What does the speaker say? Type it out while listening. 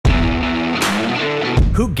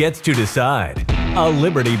Who Gets to Decide? A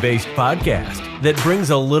liberty-based podcast that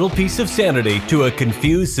brings a little piece of sanity to a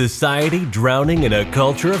confused society drowning in a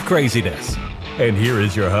culture of craziness. And here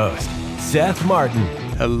is your host, Seth Martin.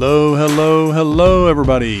 Hello,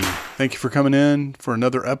 everybody. Thank you for coming in for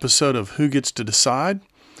another episode of Who Gets to Decide.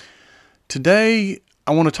 Today,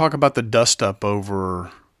 I want to talk about the dust-up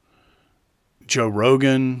over Joe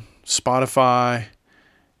Rogan, Spotify,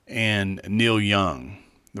 and Neil Young,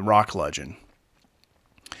 the rock legend.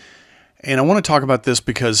 And I want to talk about this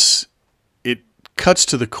because it cuts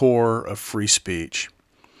to the core of free speech.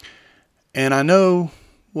 And I know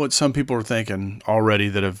what some people are thinking already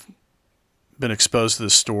that have been exposed to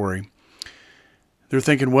this story. They're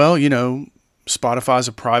thinking, well, you know, Spotify's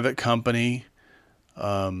a private company.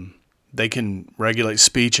 They can regulate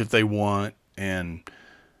speech if they want. And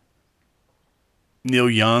Neil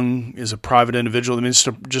Young is a private individual. I mean, it's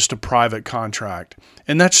just a private contract.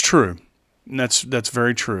 And that's true. And that's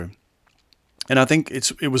very true. And I think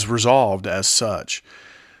it was resolved as such.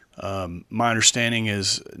 My understanding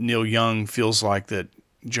is Neil Young feels like that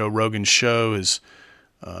Joe Rogan's show is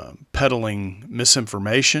peddling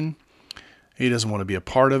misinformation. He doesn't want to be a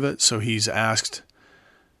part of it, so he's asked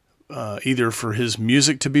either for his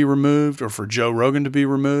music to be removed or for Joe Rogan to be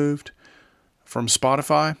removed from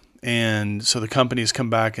Spotify. And so the company has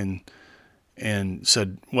come back and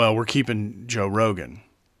said, well, we're keeping Joe Rogan.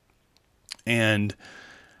 And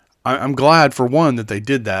I'm glad, for one, that they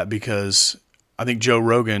did that, because I think Joe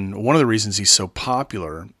Rogan, one of the reasons he's so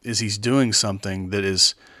popular is he's doing something that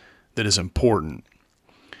is important.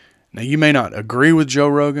 Now, you may not agree with Joe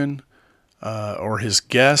Rogan or his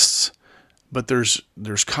guests, but there's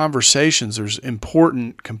conversations, there's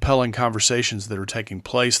important, compelling conversations that are taking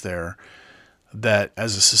place there that,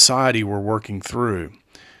 as a society, we're working through.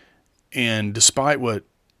 And despite what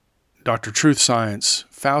Dr. Truth Science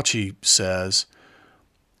Fauci says,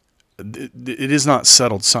 it is not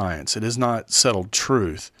settled science. It is not settled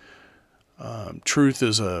truth. Truth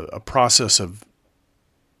is a process of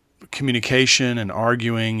communication and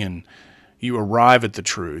arguing, and you arrive at the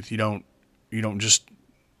truth. You don't just,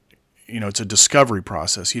 it's a discovery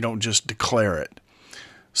process. You don't just declare it.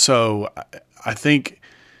 So I think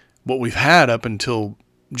what we've had up until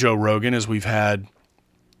Joe Rogan is we've had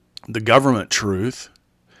the government truth,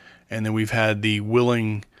 and then we've had the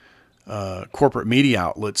willing corporate media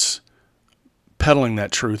outlets peddling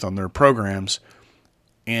that truth on their programs.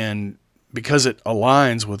 And because it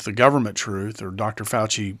aligns with the government truth or Dr.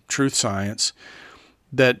 Fauci truth science,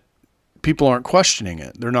 that people aren't questioning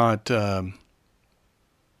it. They're not,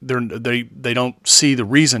 they don't see the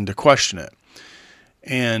reason to question it.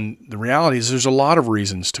 And the reality is there's a lot of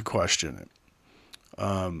reasons to question it.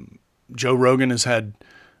 Joe Rogan has had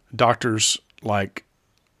doctors like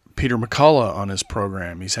Peter McCullough on his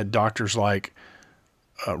program. He's had doctors like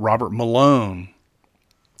Robert Malone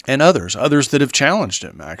and others that have challenged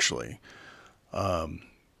him, actually.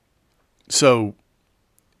 So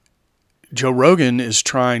Joe Rogan is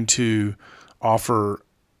trying to offer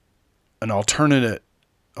an alternative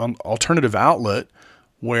outlet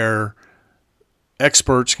where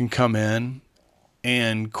experts can come in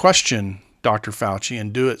and question Dr. Fauci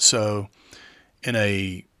and do it so in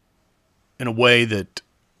a way that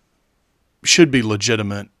should be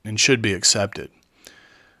legitimate and should be accepted.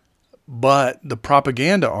 But the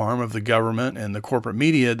propaganda arm of the government and the corporate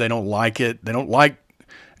media, they don't like it. They don't like...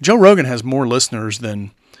 Joe Rogan has more listeners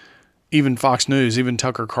than even Fox News, even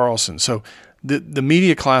Tucker Carlson. So the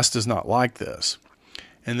media class does not like this.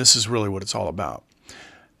 And this is really what it's all about.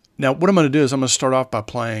 Now, what I'm going to do is I'm going to start off by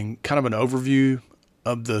playing kind of an overview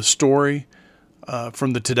of the story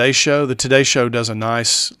from the Today Show. The Today Show does a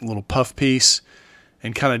nice little puff piece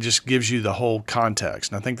and kind of just gives you the whole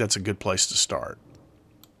context. And I think that's a good place to start.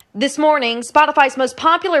 This morning, Spotify's most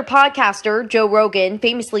popular podcaster, Joe Rogan,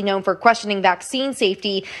 famously known for questioning vaccine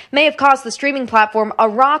safety, may have caused the streaming platform a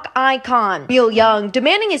rock icon. Neil Young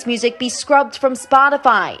demanding his music be scrubbed from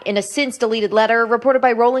Spotify in a since-deleted letter reported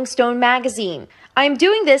by Rolling Stone magazine. I am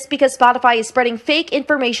doing this because Spotify is spreading fake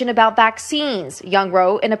information about vaccines, Young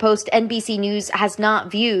wrote in a post NBC News has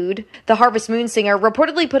not viewed. The Harvest Moon singer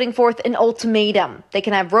reportedly putting forth an ultimatum. They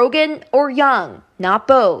can have Rogan or Young, not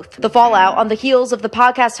both. The fallout on the heels of the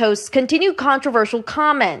podcast host's continued controversial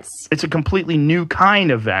comments. It's a completely new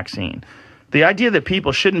kind of vaccine. The idea that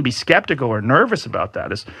people shouldn't be skeptical or nervous about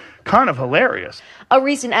that is kind of hilarious. A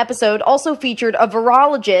recent episode also featured a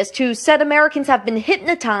virologist who said Americans have been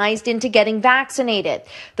hypnotized into getting vaccinated.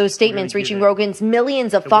 Those statements reaching Rogan's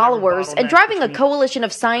millions of followers and driving a coalition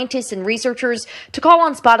of scientists and researchers to call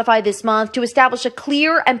on Spotify this month to establish a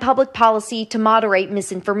clear and public policy to moderate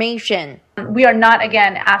misinformation. We are not,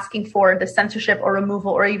 again, asking for the censorship or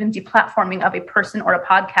removal or even deplatforming of a person or a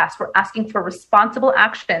podcast. We're asking for responsible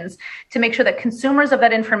actions to make sure that consumers of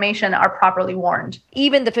that information are properly warned.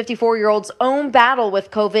 Even the 54-year-old's own battle with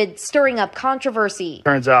COVID stirring up controversy.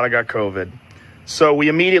 Turns out I got COVID. So we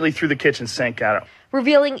immediately threw the kitchen sink at it.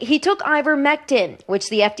 Revealing he took ivermectin, which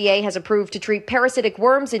the FDA has approved to treat parasitic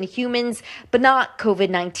worms in humans, but not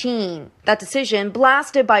COVID-19. That decision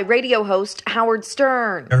blasted by radio host Howard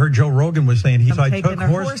Stern. I heard Joe Rogan was saying I'm taking a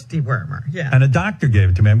horse dewormer. Yeah. And a doctor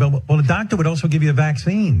gave it to me. Well, a doctor would also give you a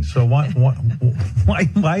vaccine. So why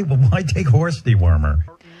take horse dewormer?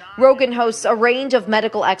 Rogan hosts a range of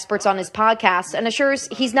medical experts on his podcast and assures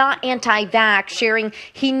he's not anti-vax, sharing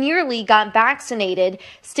he nearly got vaccinated.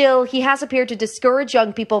 Still, he has appeared to discourage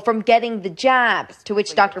young people from getting the jabs, to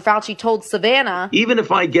which Dr. Fauci told Savannah, even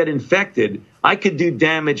if I get infected, I could do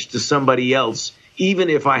damage to somebody else, even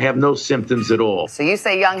if I have no symptoms at all. So you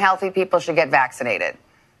say young, healthy people should get vaccinated?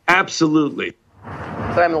 Absolutely.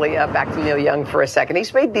 So Emily, back to Neil Young for a second.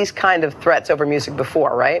 He's made these kind of threats over music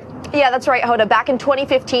before, right? Yeah, that's right, Hoda. Back in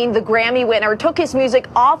 2015, the Grammy winner took his music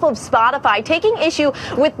off of Spotify, taking issue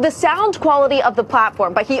with the sound quality of the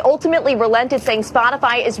platform. But he ultimately relented, saying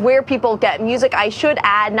Spotify is where people get music. I should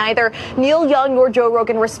add, neither Neil Young nor Joe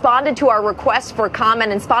Rogan responded to our request for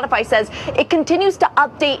comment, and Spotify says it continues to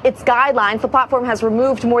update its guidelines. The platform has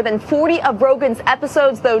removed more than 40 of Rogan's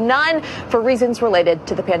episodes, though none for reasons related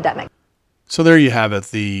to the pandemic. So there you have it,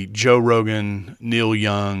 the Joe Rogan, Neil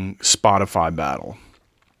Young, Spotify battle.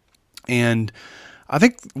 And I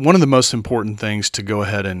think one of the most important things to go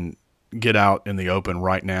ahead and get out in the open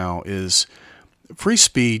right now is free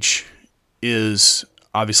speech is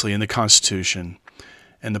obviously in the Constitution.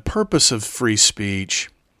 And the purpose of free speech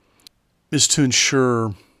is to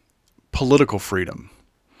ensure political freedom.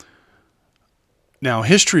 Now,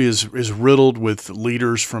 history is riddled with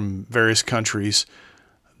leaders from various countries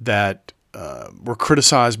that were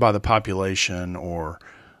criticized by the population, or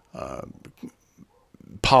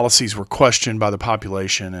policies were questioned by the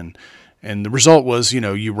population, and the result was,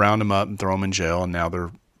 you round them up and throw them in jail, and now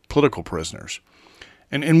they're political prisoners.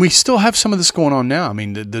 And we still have some of this going on now. I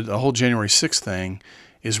mean, the whole January 6th thing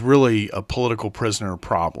is really a political prisoner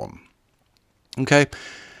problem. Okay?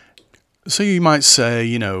 So you might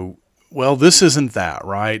say, well, this isn't that,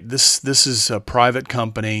 right? This is a private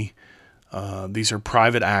company. These are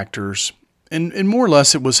private actors. And more or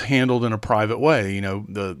less it was handled in a private way.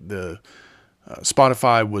 The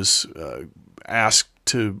Spotify was asked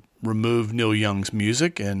to remove Neil Young's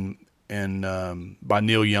music and by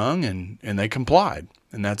Neil Young, and they complied.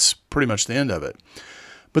 And that's pretty much the end of it.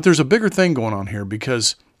 But there's a bigger thing going on here,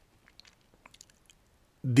 because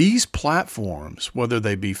these platforms, whether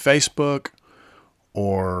they be Facebook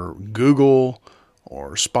or Google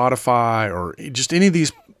or Spotify or just any of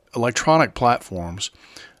these electronic platforms,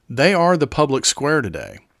 they are the public square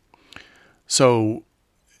today. So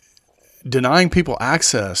denying people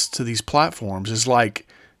access to these platforms is like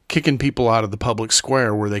kicking people out of the public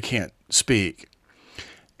square where they can't speak.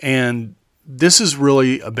 And this is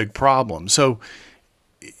really a big problem. So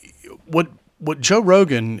what Joe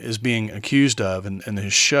Rogan is being accused of in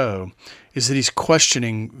his show is that he's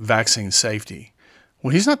questioning vaccine safety.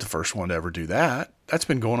 Well, he's not the first one to ever do that. That's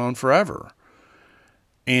been going on forever.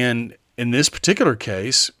 And in this particular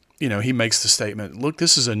case, he makes the statement, look,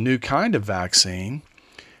 this is a new kind of vaccine.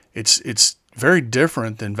 It's very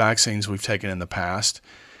different than vaccines we've taken in the past.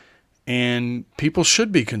 And people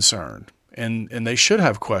should be concerned, and they should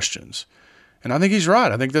have questions. And I think he's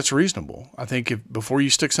right. I think that's reasonable. I think before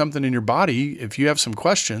you stick something in your body, if you have some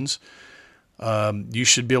questions, you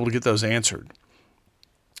should be able to get those answered.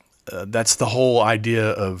 That's the whole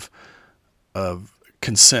idea of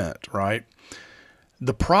consent, right?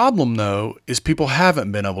 The problem, though, is people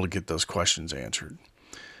haven't been able to get those questions answered.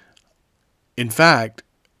 In fact,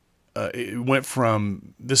 it went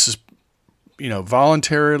from this is,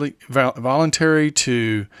 voluntary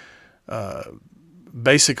to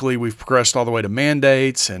basically we've progressed all the way to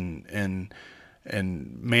mandates and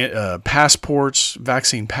passports,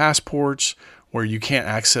 vaccine passports, where you can't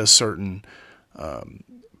access certain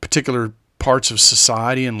particular parts of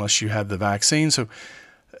society unless you have the vaccine. So,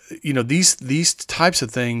 these types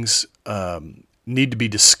of things need to be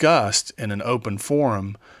discussed in an open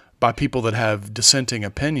forum by people that have dissenting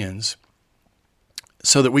opinions,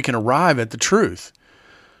 so that we can arrive at the truth.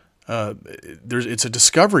 It's a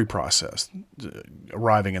discovery process,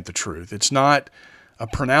 arriving at the truth. It's not a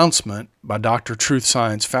pronouncement by Dr. Truth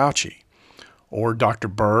Science Fauci or Dr.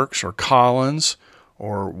 Birx or Collins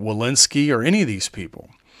or Walensky or any of these people.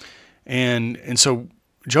 And so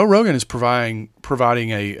Joe Rogan is providing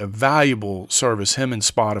a valuable service, him and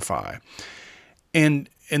Spotify. And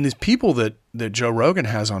these people that Joe Rogan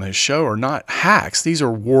has on his show are not hacks. These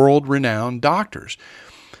are world-renowned doctors.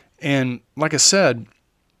 And like I said,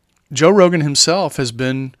 Joe Rogan himself has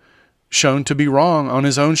been shown to be wrong on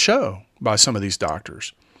his own show by some of these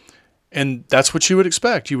doctors. And that's what you would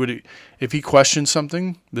expect. If he questions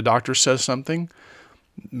something, the doctor says something,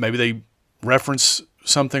 maybe they reference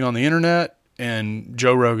something on the internet, and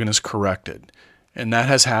Joe Rogan is corrected. And that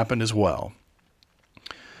has happened as well.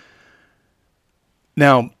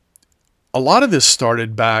 Now, a lot of this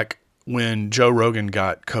started back when Joe Rogan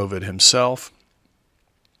got COVID himself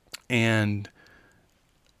and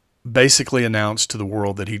basically announced to the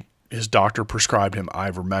world that his doctor prescribed him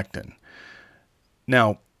ivermectin.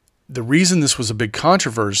 Now, the reason this was a big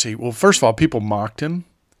controversy, well, first of all, people mocked him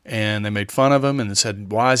and they made fun of him and they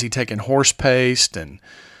said, why is he taking horse paste? And,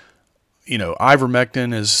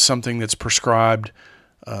 ivermectin is something that's prescribed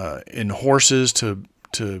in horses to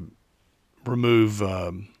remove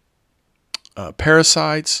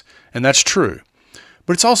parasites, and that's true.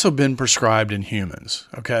 But it's also been prescribed in humans,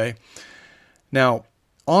 okay? Now,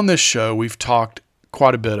 on this show, we've talked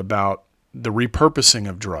quite a bit about the repurposing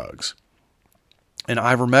of drugs. And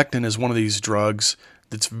ivermectin is one of these drugs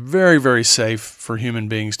that's very, very safe for human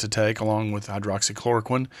beings to take, along with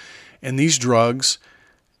hydroxychloroquine. And these drugs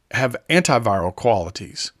have antiviral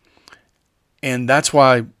qualities. And that's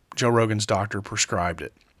why Joe Rogan's doctor prescribed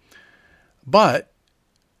it. But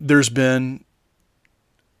there's been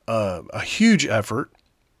a huge effort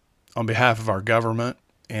on behalf of our government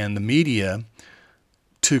and the media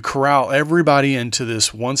to corral everybody into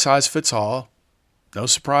this one-size-fits-all, no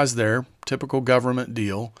surprise there, typical government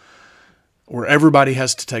deal, where everybody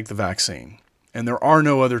has to take the vaccine. And there are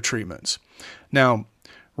no other treatments. Now,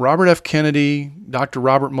 Robert F. Kennedy, Dr.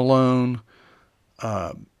 Robert Malone,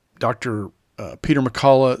 Dr. Peter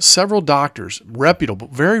McCullough, several doctors, reputable,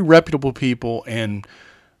 very reputable people, and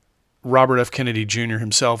Robert F. Kennedy Jr.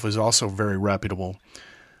 himself is also very reputable,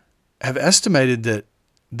 have estimated that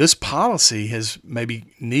this policy has maybe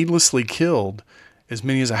needlessly killed as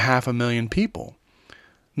many as 500,000 people.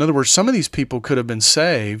 In other words, some of these people could have been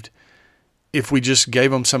saved if we just gave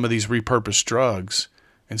them some of these repurposed drugs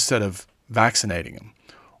instead of vaccinating them,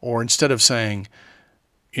 or instead of saying,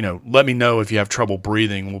 let me know if you have trouble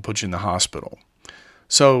breathing, we'll put you in the hospital.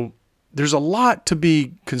 So there's a lot to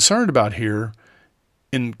be concerned about here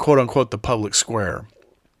in quote unquote the public square.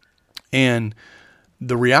 And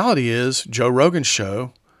the reality is Joe Rogan's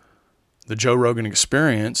show, the Joe Rogan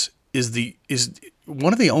Experience, is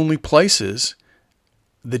one of the only places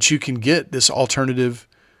that you can get this alternative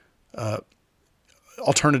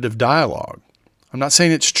dialogue. I'm not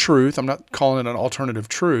saying it's truth. I'm not calling it an alternative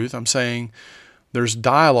truth. I'm saying there's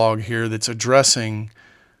dialogue here that's addressing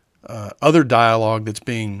other dialogue that's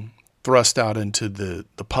being thrust out into the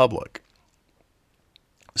public.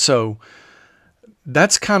 So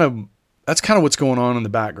that's kind of what's going on in the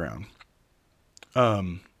background.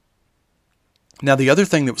 Now, the other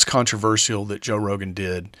thing that was controversial that Joe Rogan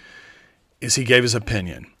did is he gave his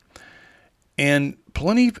opinion. And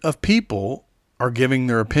plenty of people are giving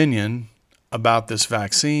their opinion about this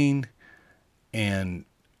vaccine and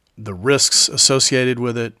the risks associated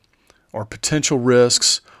with it, or potential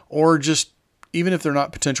risks, or just, even if they're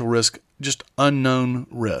not potential risks, just unknown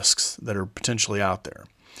risks that are potentially out there.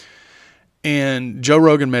 And Joe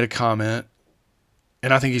Rogan made a comment,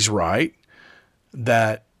 and I think he's right,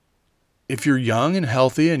 that if you're young and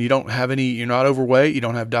healthy and you're not overweight, you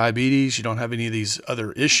don't have diabetes, you don't have any of these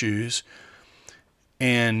other issues,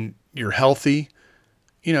 and you're healthy,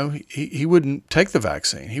 he wouldn't take the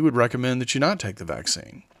vaccine. He would recommend that you not take the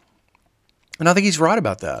vaccine. And I think he's right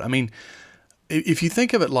about that. I mean, if you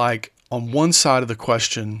think of it like on one side of the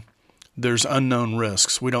question, there's unknown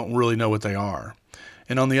risks. We don't really know what they are.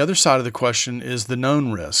 And on the other side of the question is the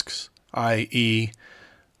known risks, i.e.,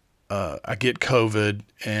 I get COVID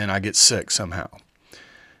and I get sick somehow.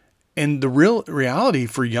 And the real reality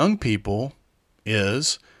for young people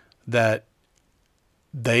is that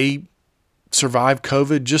they survive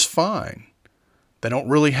COVID just fine. They don't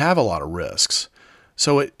really have a lot of risks.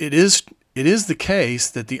 So it is the case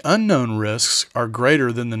that the unknown risks are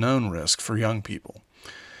greater than the known risk for young people.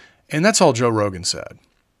 And that's all Joe Rogan said.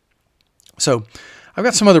 So I've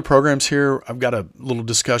got some other programs here. I've got a little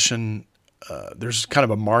discussion. There's kind of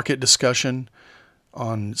a market discussion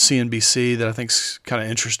on CNBC that I think's kind of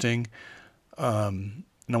interesting. And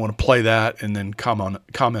I want to play that and then comment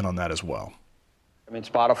on that as well. I mean,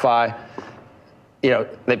 Spotify,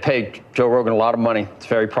 they pay Joe Rogan a lot of money. It's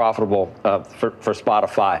very profitable for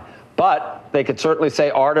Spotify. But they could certainly say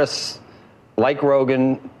artists like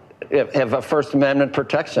Rogan have a First Amendment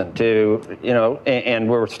protection and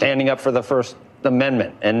we're standing up for the First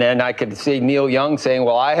Amendment. And then I could see Neil Young saying,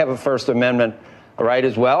 well, I have a First Amendment right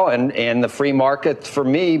as well. And the free market for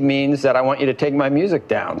me means that I want you to take my music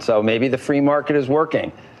down. So maybe the free market is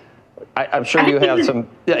working. I'm sure you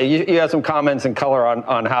have some comments and color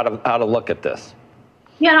on how to look at this.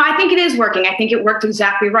 Yeah, no, I think it is working. I think it worked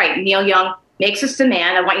exactly right. Neil Young makes this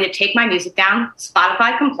demand. I want you to take my music down.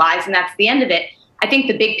 Spotify complies, and that's the end of it. I think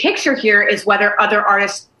the big picture here is whether other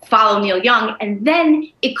artists follow Neil Young, and then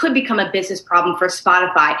it could become a business problem for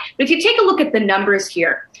Spotify. But if you take a look at the numbers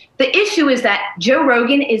here, the issue is that Joe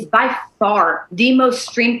Rogan is by far the most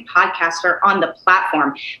streamed podcaster on the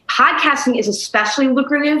platform. Podcasting is especially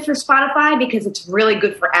lucrative for Spotify because it's really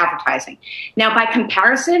good for advertising. Now, by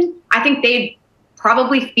comparison, I think they'd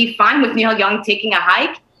probably be fine with Neil Young taking a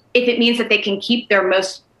hike if it means that they can keep their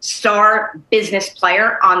most star business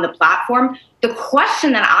player on the platform. The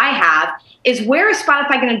question that I have is, where is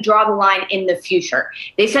Spotify going to draw the line in the future?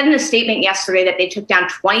 They said in a statement yesterday that they took down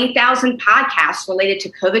 20,000 podcasts related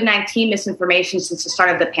to COVID-19 misinformation since the start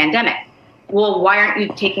of the pandemic. Well, why aren't you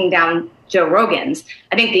taking down Joe Rogan's?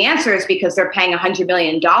 I think the answer is because they're paying $100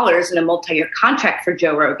 million in a multi-year contract for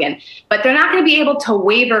Joe Rogan, but they're not going to be able to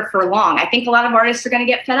waver for long. I think a lot of artists are going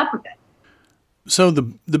to get fed up with it. So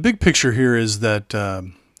the big picture here is that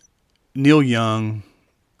Neil Young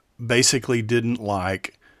basically doesn't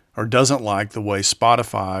like the way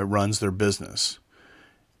Spotify runs their business.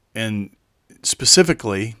 And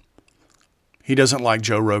specifically, he doesn't like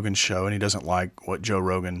Joe Rogan's show, and he doesn't like what Joe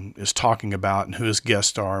Rogan is talking about and who his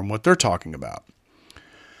guests are and what they're talking about.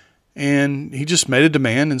 And he just made a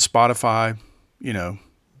demand, and Spotify,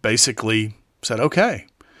 basically said, okay.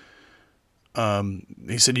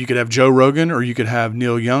 He said you could have Joe Rogan or you could have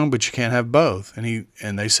Neil Young, but you can't have both.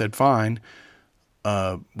 And they said, fine,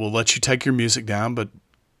 we'll let you take your music down, but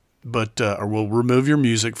or we'll remove your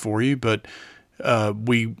music for you, but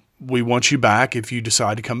we want you back if you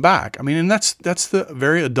decide to come back. I mean, and that's the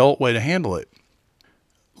very adult way to handle it.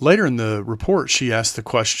 Later in the report, she asked the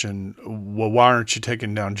question, well, why aren't you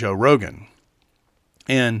taking down Joe Rogan?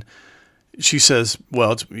 And she says,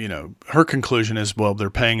 well, it's, her conclusion is, well, they're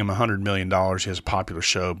paying him $100 million. He has a popular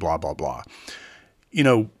show, blah, blah, blah.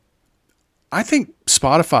 I think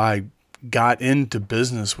Spotify got into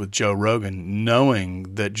business with Joe Rogan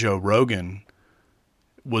knowing that Joe Rogan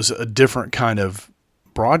was a different kind of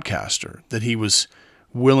broadcaster, that he was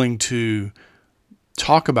willing to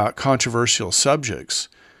talk about controversial subjects,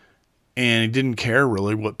 and he didn't care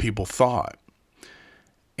really what people thought.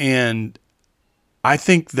 And I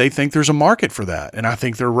think they think there's a market for that, and I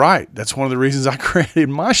think they're right. That's one of the reasons I created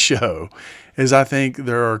my show, is I think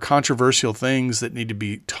there are controversial things that need to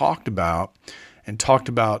be talked about, and talked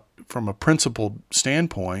about from a principled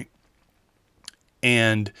standpoint,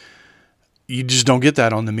 and you just don't get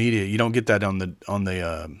that on the media. You don't get that on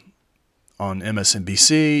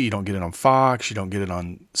MSNBC. You don't get it on Fox. You don't get it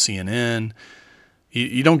on CNN.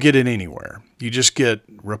 You don't get it anywhere. You just get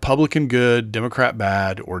Republican good, Democrat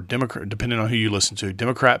bad, or Democrat, depending on who you listen to,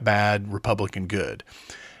 Democrat bad, Republican good.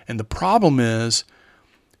 And the problem is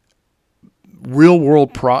real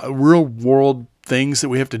world things that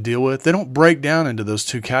we have to deal with, they don't break down into those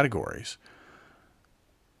two categories.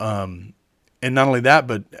 And not only that,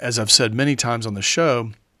 but as I've said many times on the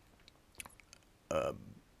show,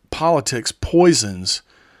 politics poisons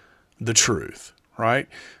the truth, right?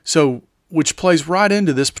 So, which plays right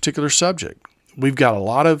into this particular subject. We've got a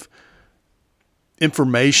lot of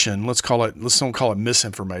information. Let's don't call it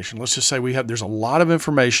misinformation. Let's just say there's a lot of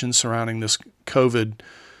information surrounding this COVID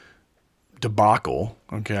debacle,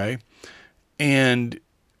 okay? And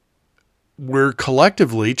we're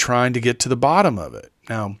collectively trying to get to the bottom of it.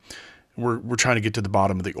 Now, we're trying to get to the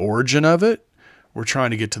bottom of the origin of it. We're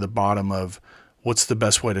trying to get to the bottom of what's the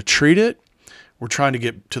best way to treat it. We're trying to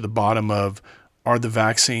get to the bottom of, are the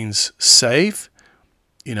vaccines safe?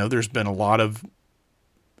 There's been a lot of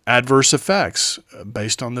adverse effects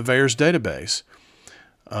based on the VAERS database.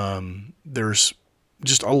 There's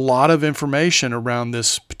just a lot of information around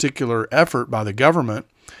this particular effort by the government,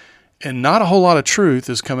 and not a whole lot of truth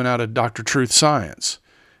is coming out of Dr. Truth Science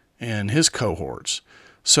and his cohorts.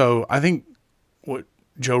 So I think what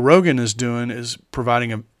Joe Rogan is doing is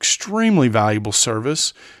providing an extremely valuable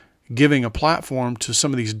service, giving a platform to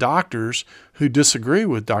some of these doctors who disagree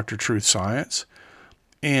with Dr. Truth Science,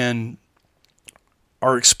 and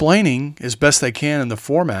are explaining as best they can in the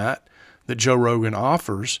format that Joe Rogan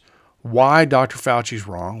offers why Dr. Fauci's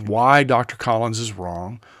wrong, why Dr. Collins is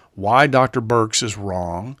wrong, why Dr. Birx is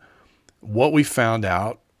wrong, what we found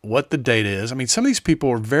out, what the data is. I mean, some of these people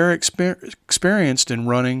are very experienced in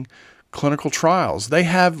running clinical trials. They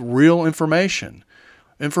have real information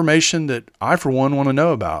that I, for one, want to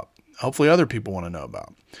know about. Hopefully other people want to know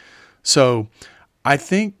about. So I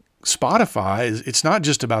think Spotify, it's not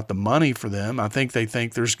just about the money for them. I think they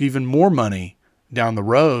think there's even more money down the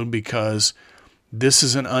road because this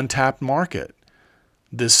is an untapped market.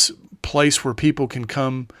 This place where people can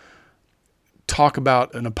come talk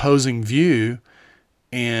about an opposing view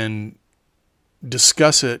and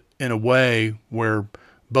discuss it in a way where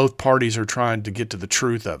both parties are trying to get to the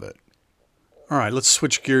truth of it. All right, let's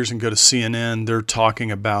switch gears and go to CNN. They're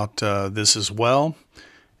talking about this as well.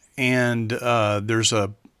 And there's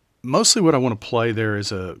mostly what I want to play there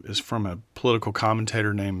is from a political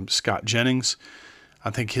commentator named Scott Jennings. I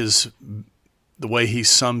think the way he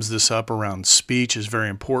sums this up around speech is very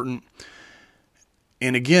important.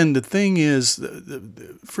 And again, the thing is,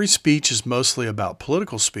 the free speech is mostly about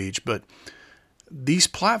political speech, but these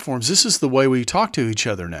platforms, this is the way we talk to each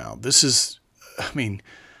other now. This is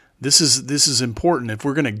important. If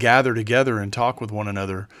we're going to gather together and talk with one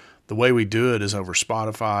another, the way we do it is over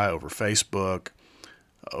Spotify, over Facebook,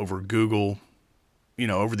 over Google,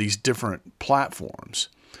 over these different platforms.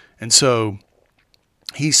 And so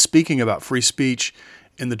he's speaking about free speech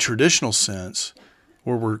in the traditional sense,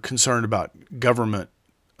 where we're concerned about government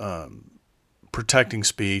protecting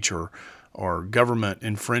speech or government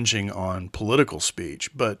infringing on political speech.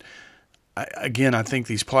 But again, I think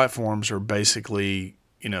these platforms are basically,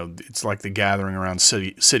 it's like the gathering around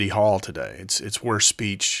City Hall today. It's where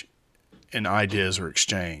speech and ideas are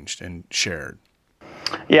exchanged and shared.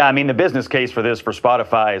 Yeah, I mean, the business case for this for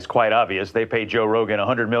Spotify is quite obvious. They paid Joe Rogan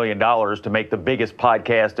 $100 million to make the biggest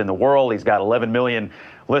podcast in the world. He's got 11 million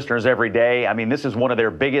listeners every day. I mean, this is one of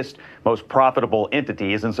their biggest, most profitable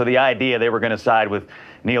entities. And so the idea they were going to side with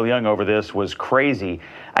Neil Young over this was crazy.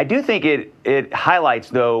 I do think it highlights,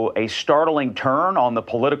 though, a startling turn on the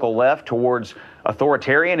political left towards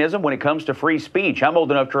authoritarianism when it comes to free speech. I'm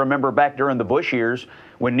old enough to remember back during the Bush years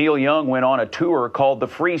when Neil Young went on a tour called the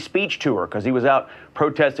Free Speech Tour because he was out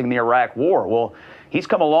protesting the Iraq War. Well, he's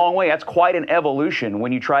come a long way. That's quite an evolution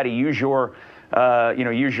when you try to use your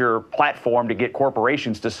platform to get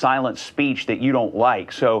corporations to silence speech that you don't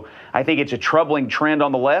like. So I think it's a troubling trend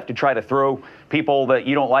on the left to try to throw people that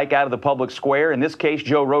you don't like out of the public square. In this case,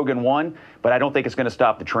 Joe Rogan won, but I don't think it's going to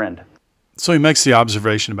stop the trend. So he makes the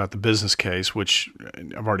observation about the business case, which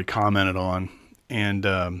I've already commented on,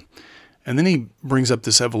 and then he brings up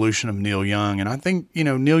this evolution of Neil Young. And I think,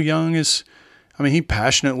 Neil Young he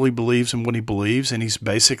passionately believes in what he believes, and he's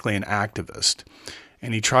basically an activist.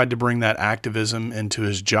 And he tried to bring that activism into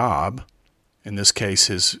his job, in this case,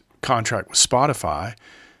 his contract with Spotify,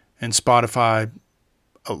 and Spotify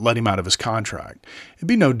let him out of his contract. It'd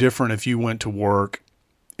be no different if you went to work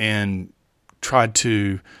and tried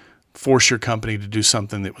to force your company to do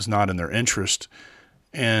something that was not in their interest,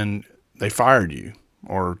 and they fired you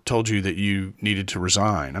or told you that you needed to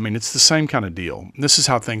resign. I mean, it's the same kind of deal. This is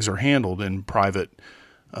how things are handled in private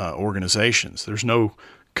organizations. There's no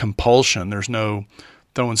compulsion. There's no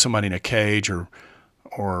throwing somebody in a cage or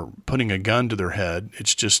putting a gun to their head.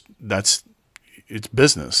 It's just it's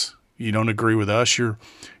business. You don't agree with us. Your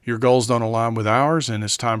goals don't align with ours, and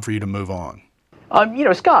it's time for you to move on.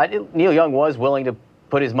 Scott, Neil Young was willing to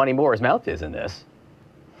put his money where his mouth is in this.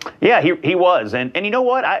 Yeah, he was. And you know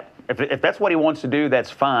what? If that's what he wants to do, that's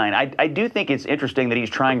fine. I do think it's interesting that he's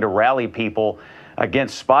trying to rally people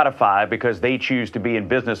against Spotify because they choose to be in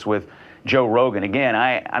business with Joe Rogan. Again,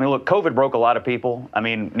 I mean, look, COVID broke a lot of people. I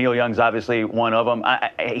mean, Neil Young's obviously one of them.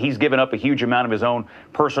 He's given up a huge amount of his own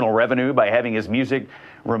personal revenue by having his music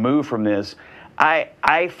removed from this.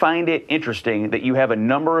 I find it interesting that you have a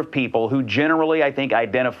number of people who generally, I think,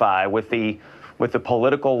 identify with the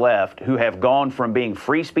political left who have gone from being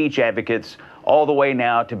free speech advocates all the way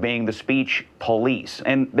now to being the speech police.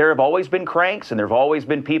 And there have always been cranks, and there have always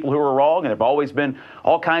been people who are wrong, and there have always been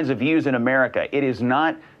all kinds of views in America. It is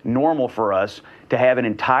not normal for us to have an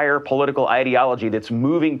entire political ideology that's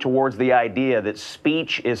moving towards the idea that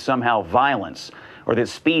speech is somehow violence or that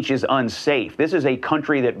speech is unsafe. This is a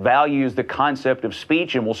country that values the concept of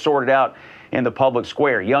speech and will sort it out in the public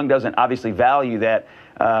square. Young doesn't obviously value that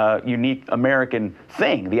unique American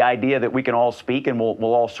thing, the idea that we can all speak and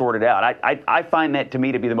we'll all sort it out. I find that to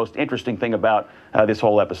me to be the most interesting thing about this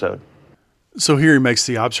whole episode. So here he makes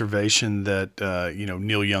the observation that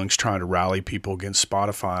Neil Young's trying to rally people against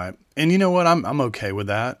Spotify, and you know what? I'm okay with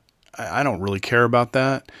that. I don't really care about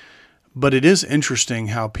that. But it is interesting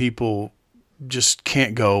how people just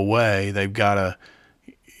can't go away. They've got to,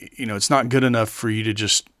 it's not good enough for you to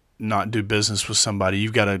just not do business with somebody.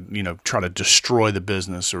 You've got to, try to destroy the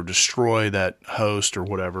business or destroy that host or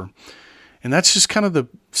whatever. And that's just kind of the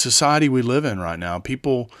society we live in right now.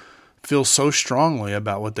 People feel so strongly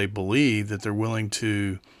about what they believe that they're willing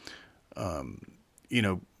to,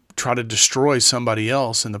 try to destroy somebody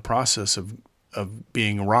else in the process of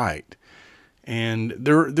being right. And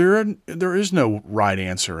there is no right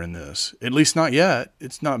answer in this, at least not yet.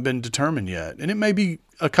 It's not been determined yet. And it may be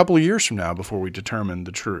a couple of years from now before we determine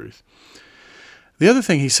the truth. The other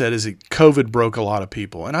thing he said is that COVID broke a lot of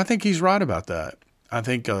people. And I think he's right about that. I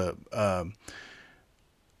think the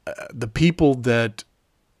people that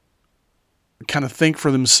kind of think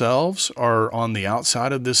for themselves are on the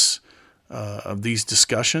outside of these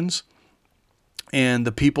discussions. And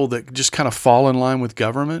the people that just kind of fall in line with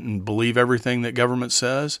government and believe everything that government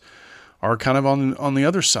says are kind of on the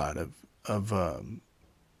other side of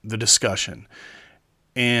the discussion.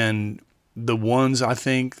 And the ones I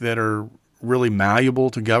think that are really malleable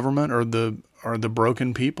to government are the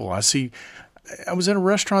broken people. I was at a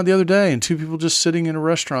restaurant the other day and two people just sitting in a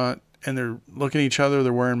restaurant and they're looking at each other.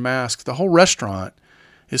 They're wearing masks. The whole restaurant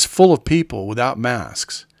is full of people without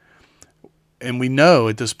masks. And we know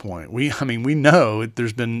at this point, we know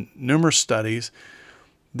there's been numerous studies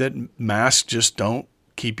that masks just don't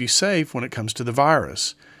keep you safe when it comes to the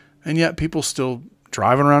virus. And yet people still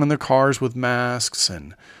driving around in their cars with masks.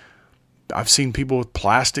 And I've seen people with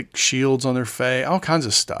plastic shields on their face, all kinds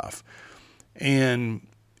of stuff. And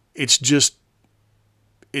it's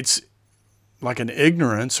like an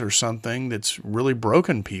ignorance or something that's really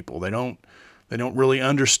broken people. They don't really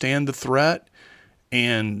understand the threat,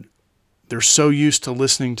 and they're so used to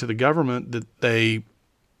listening to the government that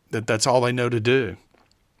that's all they know to do.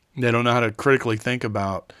 They don't know how to critically think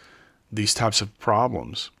about these types of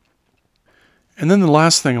problems. And then the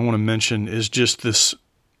last thing I want to mention is just this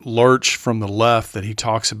lurch from the left that he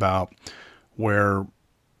talks about, where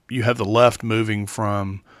you have the left moving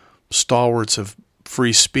from stalwarts of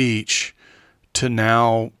free speech to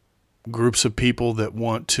now groups of people that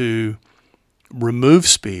want to remove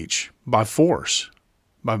speech by force.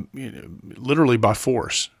 Literally by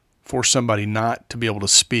force somebody not to be able to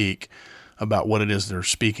speak about what it is they're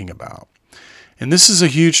speaking about. And this is a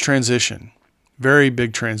huge transition, very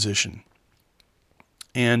big transition.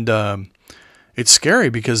 And it's scary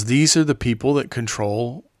because these are the people that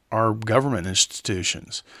control our government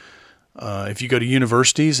institutions. If you go to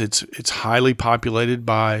universities, it's highly populated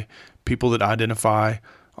by people that identify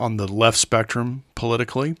on the left spectrum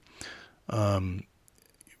politically.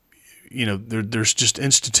 There's just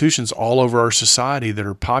institutions all over our society that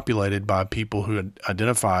are populated by people who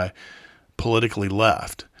identify politically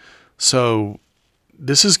left. So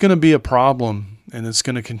this is going to be a problem, and it's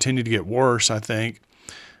going to continue to get worse, I think.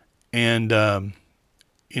 And,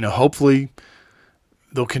 hopefully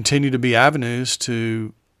there'll continue to be avenues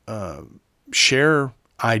to share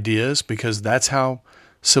ideas, because that's how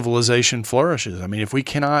civilization flourishes. I mean, if we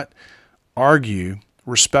cannot argue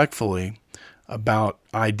respectfully about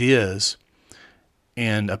ideas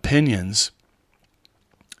and opinions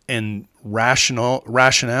and rationale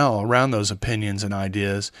around those opinions and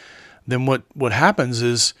ideas, then what happens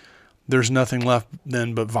is there's nothing left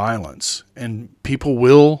then but violence. And people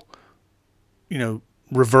will,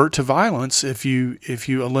 revert to violence if you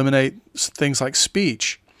eliminate things like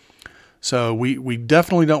speech. So we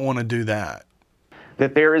definitely don't want to do that.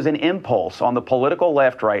 That there is an impulse on the political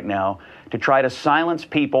left right now to try to silence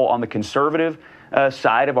people on the conservative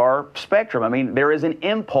side of our spectrum. I mean, there is an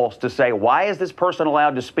impulse to say, why is this person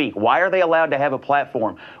allowed to speak? Why are they allowed to have a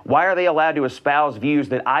platform? Why are they allowed to espouse views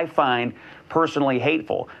that I find personally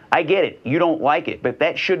hateful? I get it. You don't like it, but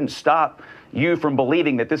that shouldn't stop you from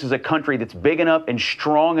believing that this is a country that's big enough and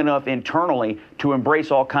strong enough internally to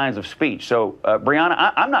embrace all kinds of speech. So,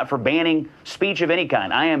 Brianna, I'm not for banning speech of any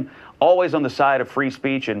kind. I am always on the side of free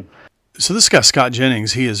speech. And so this guy, Scott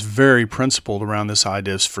Jennings, he is very principled around this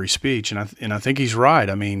idea of free speech. And I think he's right.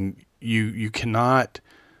 I mean, you cannot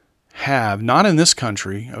have, not in this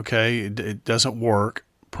country, okay, it doesn't work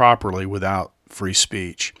properly without free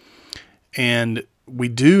speech. And we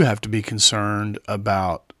do have to be concerned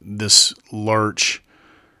about this lurch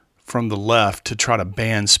from the left to try to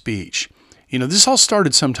ban speech. This all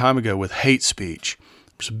started some time ago with hate speech.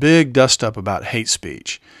 There's a big dust up about hate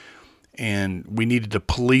speech. And we needed to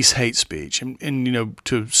police hate speech. And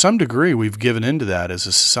to some degree, we've given into that as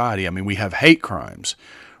a society. I mean, we have hate crimes,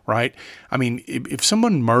 right? I mean, if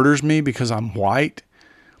someone murders me because I'm white,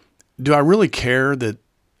 do I really care that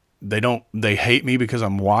they hate me because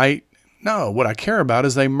I'm white. No, what I care about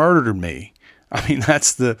is they murdered me. I mean,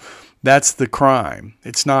 that's the crime.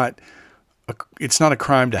 It's not a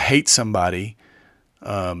crime to hate somebody.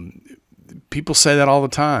 People say that all the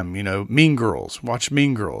time. Mean Girls. Watch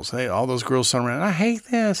Mean Girls. All those girls sit around, I hate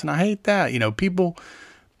this and I hate that.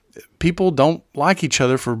 People don't like each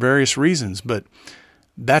other for various reasons, but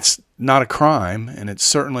that's not a crime, and it's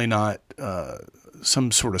certainly not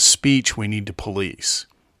some sort of speech we need to police.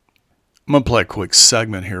 I'm going to play a quick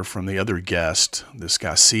segment here from the other guest, this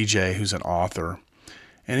guy CJ, who's an author,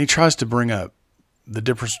 and he tries to bring up the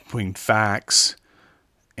difference between facts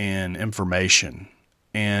and information.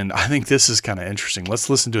 And I think this is kind of interesting. Let's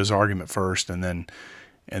listen to his argument first and then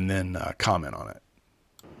comment on it.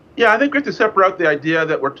 Yeah, I think we have to separate out the idea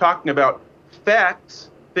that we're talking about facts,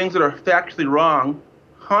 things that are factually wrong.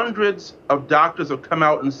 Hundreds of doctors have come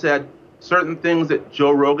out and said certain things that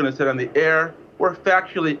Joe Rogan has said on the air were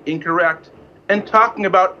factually incorrect. And talking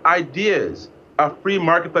about ideas, a free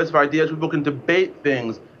marketplace of ideas where people can debate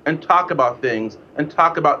things and talk about things and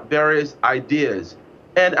talk about various ideas.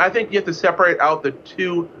 And I think you have to separate out the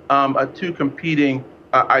two competing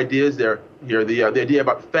ideas here. The idea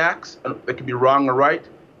about facts that can be wrong or right,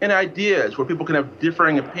 and ideas where people can have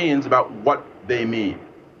differing opinions about what they mean.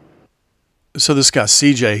 So this guy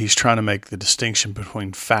CJ, he's trying to make the distinction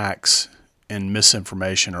between facts and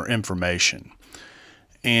misinformation or information.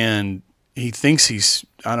 And he thinks he's,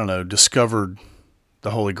 discovered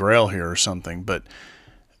the Holy Grail here or something, but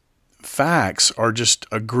facts are just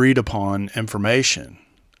agreed upon information.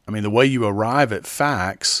 I mean, the way you arrive at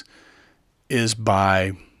facts is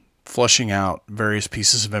by flushing out various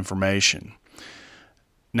pieces of information.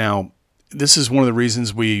 Now, this is one of the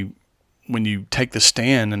reasons when you take the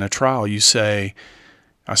stand in a trial, you say,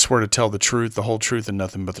 I swear to tell the truth, the whole truth, and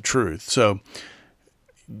nothing but the truth. So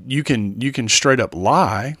you can straight up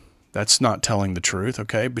lie. That's not telling the truth,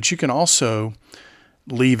 okay? But you can also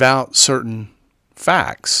leave out certain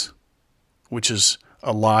facts, which is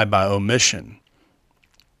a lie by omission.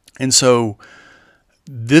 And so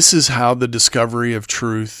this is how the discovery of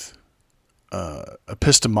truth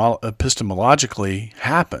epistemologically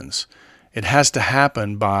happens. It has to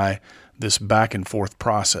happen by this back and forth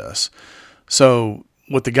process. So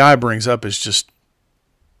what the guy brings up is just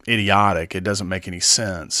idiotic. It doesn't make any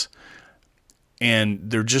sense. And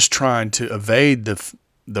they're just trying to evade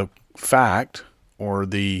the fact or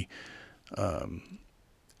the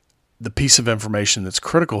piece of information that's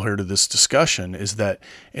critical here to this discussion is that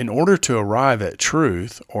in order to arrive at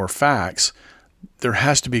truth or facts, there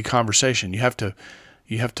has to be conversation. You have to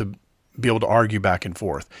be able to argue back and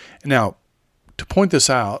forth. Now, to point this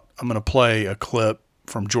out, I'm going to play a clip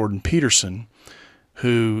from Jordan Peterson,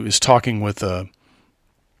 who is talking with a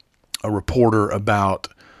reporter about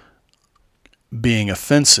being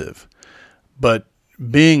offensive. But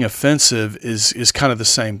being offensive is kind of the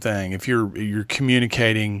same thing. If you're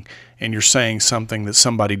communicating and you're saying something that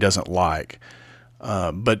somebody doesn't like,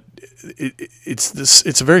 but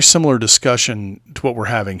it's a very similar discussion to what we're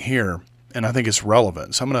having here, and I think it's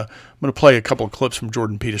relevant. So I'm gonna play a couple of clips from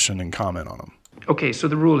Jordan Peterson and comment on them. Okay, so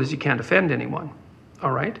the rule is you can't offend anyone. All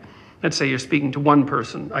right. Let's say you're speaking to one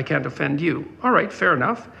person. I can't offend you. All right, fair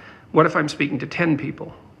enough. What if I'm speaking to 10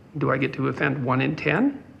 people? Do I get to offend 1 in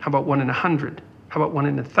 10? How about 1 in 100? How about 1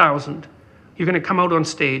 in 1,000? You're going to come out on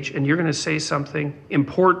stage and you're going to say something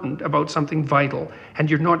important about something vital, and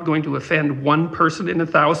you're not going to offend one person in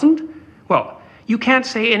 1,000? Well, you can't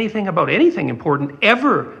say anything about anything important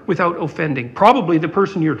ever without offending probably the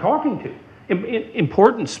person you're talking to.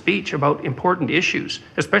 Important speech about important issues,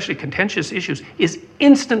 especially contentious issues, is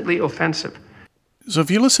instantly offensive. So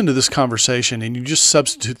if you listen to this conversation and you just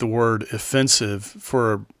substitute the word offensive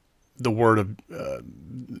for the word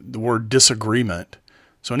disagreement,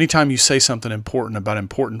 so anytime you say something important about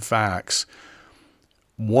important facts,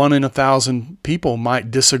 1 in 1,000 people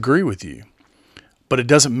might disagree with you. But it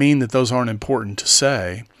doesn't mean that those aren't important to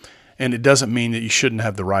say, and it doesn't mean that you shouldn't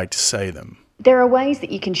have the right to say them. There are ways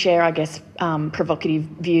that you can share, I guess, provocative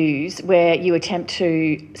views where you attempt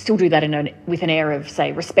to still do that with an air of,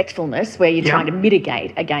 say, respectfulness, where you're trying to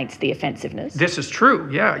mitigate against the offensiveness. This is true.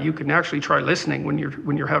 Yeah, you can actually try listening when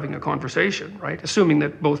you're having a conversation, right? Assuming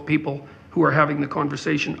that both people who are having the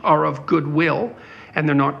conversation are of goodwill and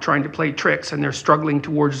they're not trying to play tricks and they're struggling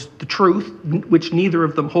towards the truth, which neither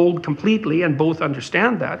of them hold completely and both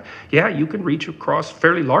understand that. Yeah, you can reach across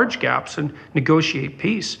fairly large gaps and negotiate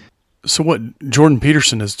peace. So what Jordan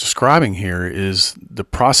Peterson is describing here is the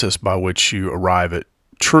process by which you arrive at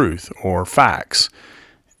truth or facts.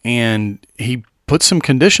 And he puts some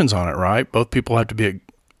conditions on it, right? Both people have to be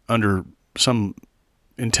under some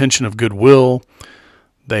intention of goodwill.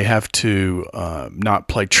 They have to not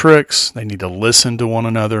play tricks. They need to listen to one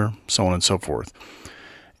another, so on and so forth.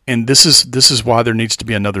 And this is why there needs to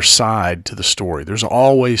be another side to the story. There's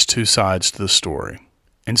always two sides to the story.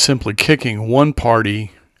 And simply kicking one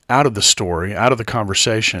party out of the story, out of the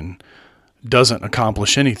conversation, doesn't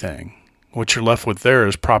accomplish anything. What you're left with there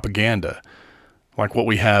is propaganda, like what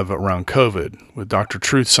we have around COVID with Dr.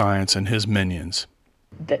 Truth Science and his minions.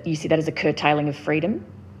 That you see that as a curtailing of freedom?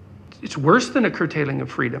 It's worse than a curtailing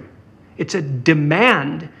of freedom. It's a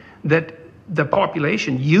demand that the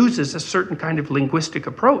population uses a certain kind of linguistic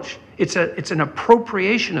approach. It's an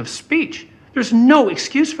appropriation of speech. There's no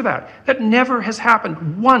excuse for that. That never has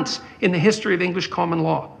happened once in the history of English common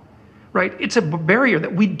law, right? It's a barrier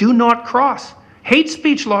that we do not cross. Hate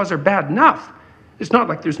speech laws are bad enough. It's not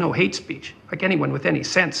like there's no hate speech. Like anyone with any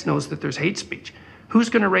sense knows that there's hate speech. Who's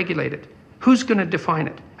going to regulate it? Who's going to define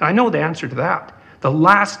it? And I know the answer to that. The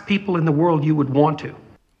last people in the world you would want to.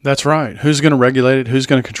 That's right. Who's going to regulate it? Who's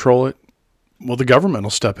going to control it? Well, the government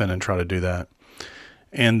will step in and try to do that.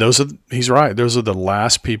 And he's right. Those are the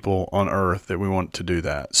last people on earth that we want to do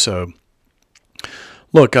that. So,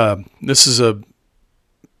 look, this is a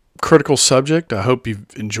critical subject. I hope you've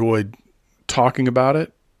enjoyed talking about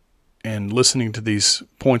it and listening to these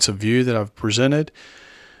points of view that I've presented.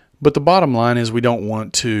 But the bottom line is we don't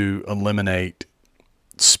want to eliminate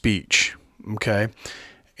speech, okay?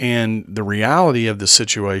 And the reality of the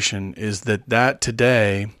situation is that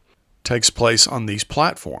today takes place on these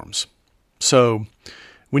platforms. So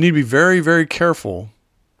we need to be very, very careful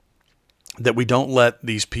that we don't let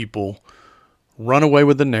these people run away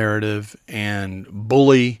with the narrative and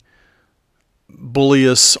bully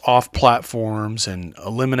us off platforms and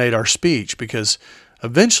eliminate our speech, because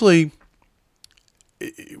eventually,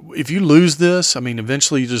 if you lose this,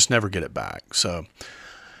 eventually you just never get it back. So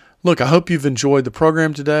look, I hope you've enjoyed the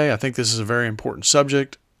program today. I think this is a very important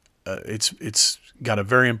subject. It's got a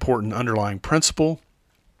very important underlying principle.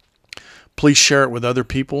 Please share it with other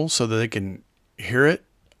people so that they can hear it.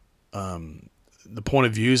 The point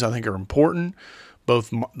of views I think are important,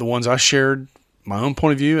 both the ones I shared, my own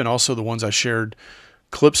point of view, and also the ones I shared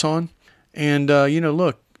clips on. And,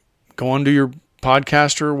 look, go on to your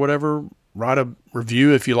podcaster or whatever, write a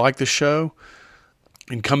review if you like the show,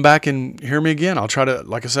 and come back and hear me again. I'll try to,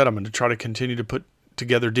 like I said, I'm going to try to continue to put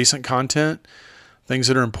together decent content, things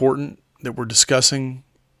that are important that we're discussing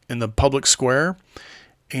in the public square,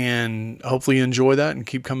 and hopefully you enjoy that and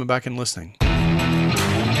keep coming back and listening.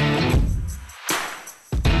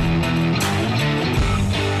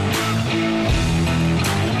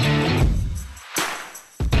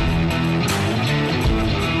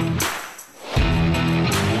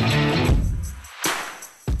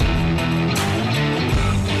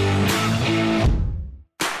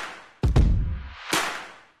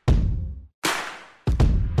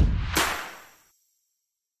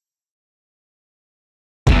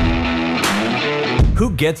 Who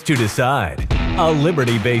Gets to Decide? A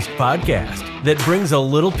liberty-based podcast that brings a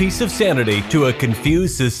little piece of sanity to a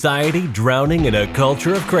confused society drowning in a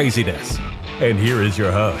culture of craziness. And here is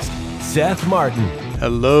your host, Seth Martin.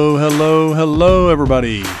 Hello,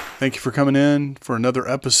 everybody. Thank you for coming in for another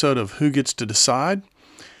episode of Who Gets to Decide.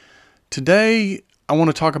 Today, I want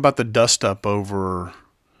to talk about the dust-up over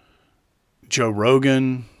Joe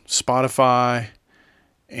Rogan, Spotify,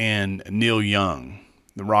 and Neil Young,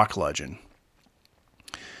 the rock legend.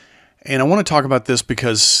 And I want to talk about this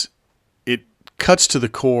because it cuts to the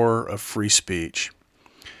core of free speech.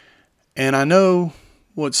 And I know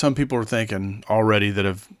what some people are thinking already that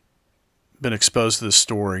have been exposed to this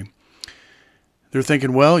story. They're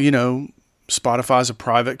thinking, well, Spotify's a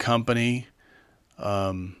private company.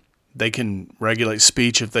 They can regulate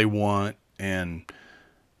speech if they want. And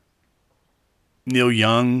Neil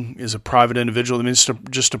Young is a private individual. It's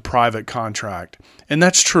just a private contract. And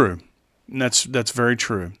that's true. And that's very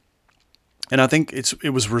true. And I think it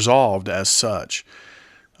was resolved as such.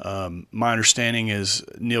 My understanding is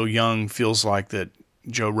Neil Young feels like that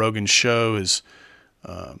Joe Rogan's show is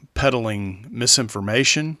peddling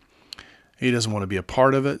misinformation. He doesn't want to be a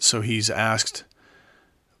part of it, so he's asked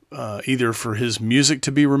either for his music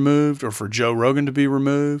to be removed or for Joe Rogan to be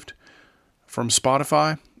removed from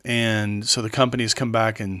Spotify. And so the company has come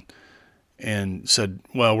back and said,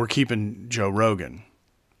 well, we're keeping Joe Rogan.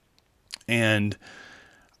 And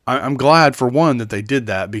I'm glad, for one, that they did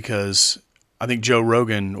that, because I think Joe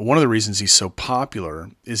Rogan, one of the reasons he's so popular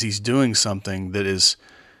is he's doing something that is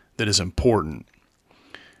important.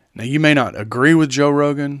 Now, you may not agree with Joe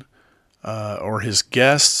Rogan or his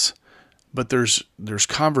guests, but there's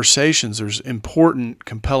conversations, there's important,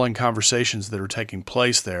 compelling conversations that are taking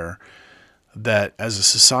place there that, as a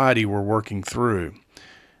society, we're working through.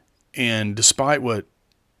 And despite what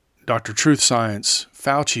Dr. Truth Science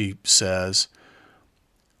Fauci says,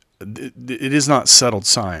 it is not settled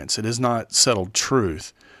science. It is not settled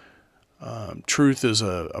truth. Truth is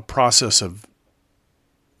a process of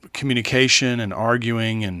communication and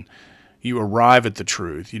arguing, and you arrive at the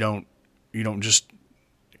truth. You don't just,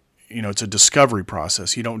 it's a discovery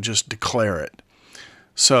process. You don't just declare it.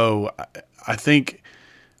 So I think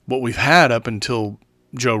what we've had up until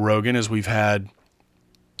Joe Rogan is we've had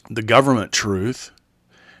the government truth,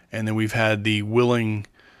 and then we've had the willing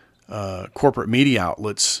corporate media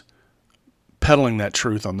outlets peddling that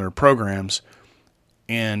truth on their programs.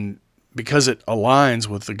 And because it aligns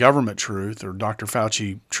with the government truth or Dr.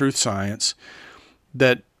 Fauci truth science,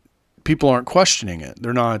 that people aren't questioning it.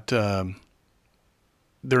 They're not.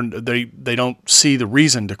 They don't see the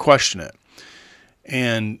reason to question it.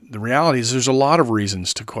 And the reality is, there's a lot of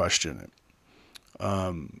reasons to question it.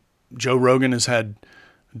 Joe Rogan has had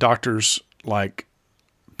doctors like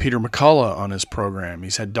Peter McCullough on his program.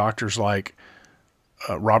 He's had doctors like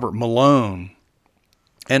Robert Malone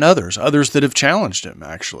and others that have challenged him,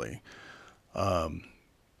 actually.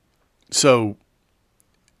 So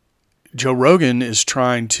Joe Rogan is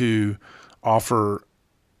trying to offer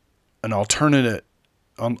an alternative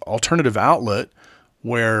outlet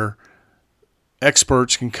where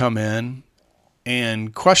experts can come in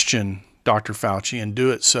and question Dr. Fauci and do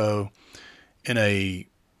it so in a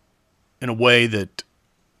way that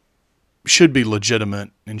should be legitimate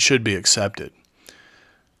and should be accepted.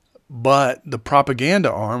 But the propaganda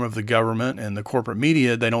arm of the government and the corporate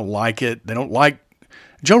media, they don't like it. They don't like...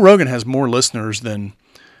 Joe Rogan has more listeners than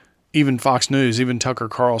even Fox News, even Tucker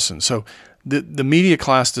Carlson. So the media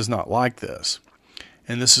class does not like this.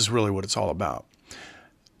 And this is really what it's all about.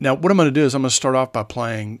 Now, what I'm going to do is I'm going to start off by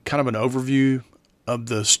playing kind of an overview of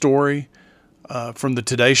the story from the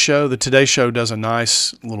Today Show. The Today Show does a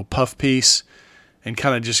nice little puff piece and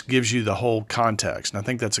kind of just gives you the whole context. And I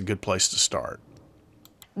think that's a good place to start.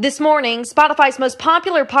 This morning, Spotify's most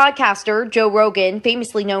popular podcaster, Joe Rogan,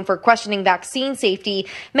 famously known for questioning vaccine safety,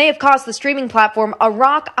 may have caused the streaming platform a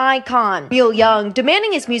rock icon, Neil Young,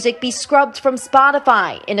 demanding his music be scrubbed from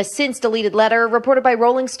Spotify in a since-deleted letter reported by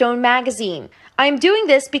Rolling Stone magazine. I am doing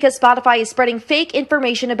this because Spotify is spreading fake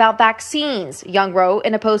information about vaccines, Young wrote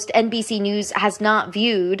in a post NBC News has not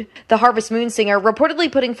viewed. The Harvest Moon singer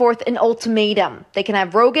reportedly putting forth an ultimatum. They can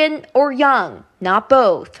have Rogan or Young, not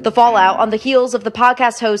both. The fallout on the heels of the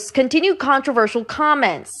podcast host's continued controversial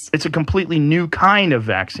comments. It's a completely new kind of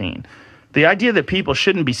vaccine. The idea that people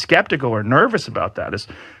shouldn't be skeptical or nervous about that is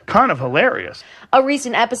kind of hilarious. A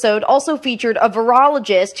recent episode also featured a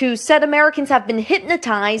virologist who said Americans have been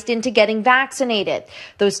hypnotized into getting vaccinated.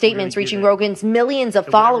 Those statements reaching Rogan's millions of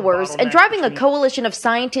followers and driving a coalition of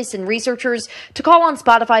scientists and researchers to call on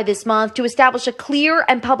Spotify this month to establish a clear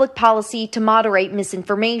and public policy to moderate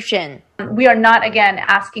misinformation. We are not, again,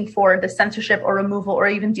 asking for the censorship or removal or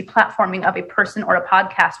even deplatforming of a person or a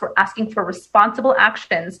podcast. We're asking for responsible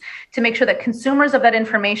actions to make sure that consumers of that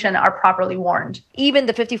information are properly warned. Even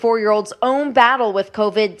the 54-year-old's own battle with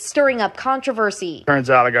COVID stirring up controversy.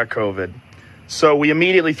 Turns out I got COVID. So we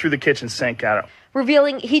immediately threw the kitchen sink at it.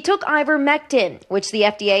 Revealing he took ivermectin, which the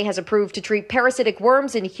FDA has approved to treat parasitic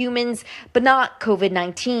worms in humans, but not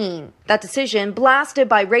COVID-19. That decision blasted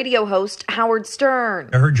by radio host Howard Stern.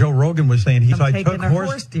 I heard Joe Rogan was saying I took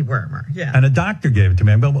horse dewormer. Yeah. And a doctor gave it to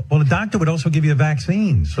me. Well, a doctor would also give you a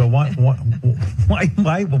vaccine. So why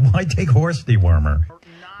take horse dewormer?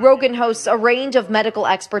 Rogan hosts a range of medical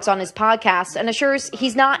experts on his podcast and assures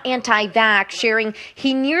he's not anti-vax, sharing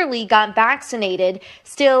he nearly got vaccinated.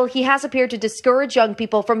 Still, he has appeared to discourage young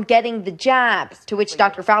people from getting the jabs, to which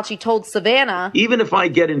Dr. Fauci told Savannah, even if I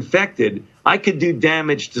get infected, I could do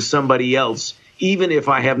damage to somebody else, even if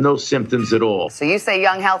I have no symptoms at all. So you say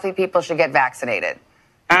young, healthy people should get vaccinated?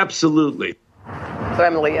 Absolutely. So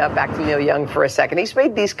Emily, back to Neil Young for a second. He's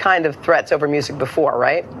made these kind of threats over music before,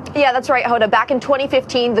 right? Yeah, that's right, Hoda. Back in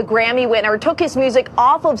 2015, the Grammy winner took his music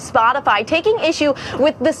off of Spotify, taking issue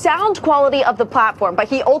with the sound quality of the platform. But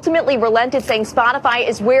he ultimately relented, saying Spotify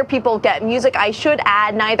is where people get music. I should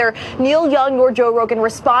add, neither Neil Young nor Joe Rogan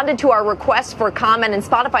responded to our request for comment, and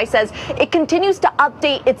Spotify says it continues to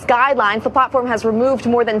update its guidelines. The platform has removed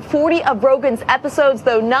more than 40 of Rogan's episodes,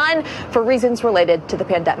 though none for reasons related to the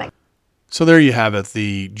pandemic. So there you have it,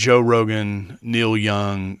 the Joe Rogan, Neil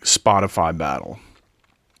Young, Spotify battle.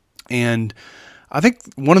 And I think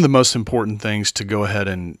one of the most important things to go ahead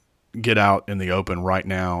and get out in the open right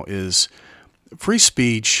now is free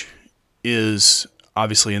speech is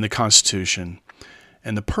obviously in the Constitution.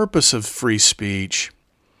 And the purpose of free speech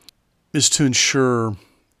is to ensure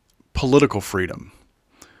political freedom.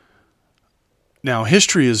 Now,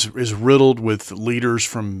 history is riddled with leaders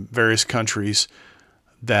from various countries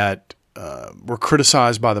that were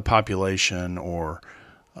criticized by the population, or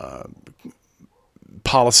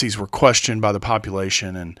policies were questioned by the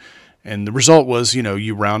population, and the result was,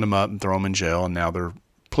 you round them up and throw them in jail, and now they're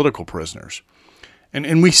political prisoners.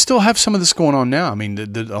 And we still have some of this going on now. I mean,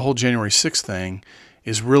 the whole January 6th thing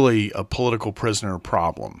is really a political prisoner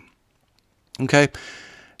problem. Okay?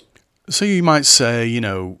 So you might say,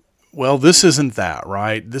 well, this isn't that,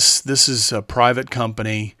 right? This is a private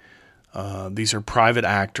company. These are private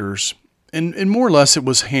actors. And more or less it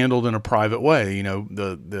was handled in a private way.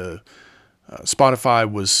 The Spotify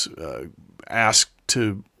was asked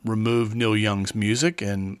to remove Neil Young's music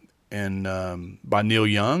and by Neil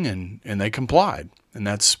Young, and they complied. And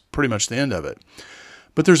that's pretty much the end of it.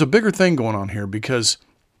 But there's a bigger thing going on here, because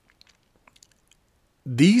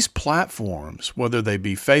these platforms, whether they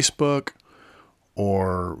be Facebook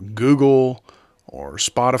or Google or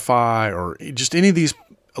Spotify or just any of these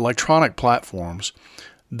electronic platforms,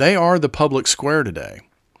 they are the public square today.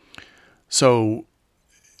 So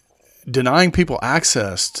denying people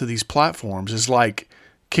access to these platforms is like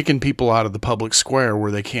kicking people out of the public square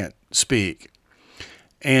where they can't speak.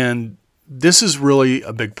 And this is really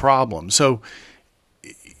a big problem. So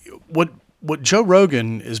what Joe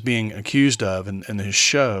Rogan is being accused of in his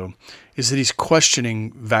show is that he's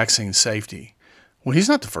questioning vaccine safety. Well, he's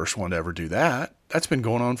not the first one to ever do that. That's been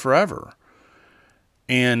going on forever.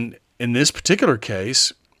 And in this particular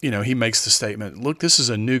case, he makes the statement, look, this is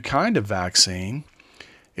a new kind of vaccine.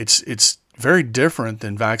 It's very different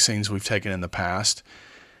than vaccines we've taken in the past.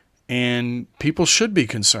 And people should be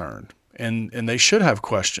concerned, and they should have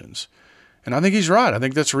questions. And I think he's right. I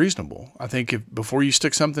think that's reasonable. I think before you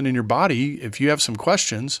stick something in your body, if you have some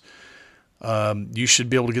questions, you should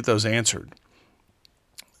be able to get those answered.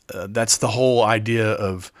 That's the whole idea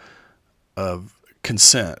of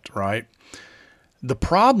consent, right? The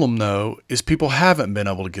problem, though, is people haven't been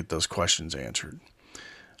able to get those questions answered.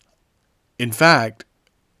 In fact,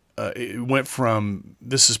 it went from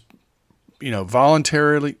this is,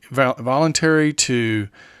 voluntary to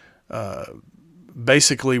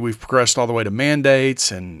basically we've progressed all the way to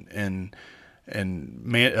mandates and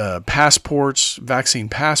passports, vaccine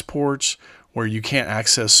passports, where you can't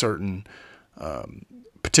access certain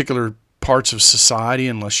particular parts of society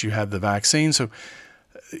unless you have the vaccine. So,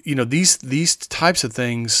 these types of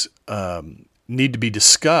things need to be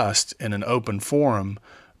discussed in an open forum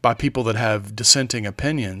by people that have dissenting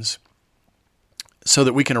opinions, so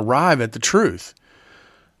that we can arrive at the truth.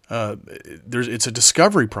 It's a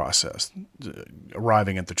discovery process,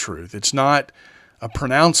 arriving at the truth. It's not a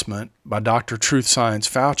pronouncement by Dr. Truth Science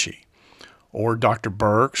Fauci or Dr.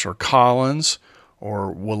 Birx or Collins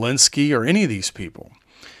or Walensky or any of these people.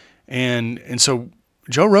 And so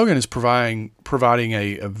Joe Rogan is providing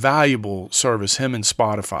a valuable service, him and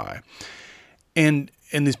Spotify. And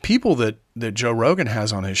these people that Joe Rogan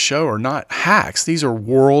has on his show are not hacks. These are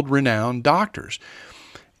world-renowned doctors.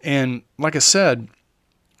 And like I said,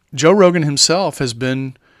 Joe Rogan himself has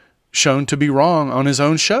been shown to be wrong on his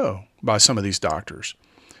own show by some of these doctors.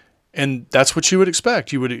 And that's what you would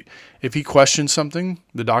expect. If he questions something,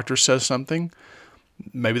 the doctor says something,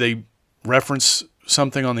 maybe they reference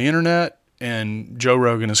something on the internet, and Joe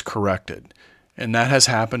Rogan is corrected. And that has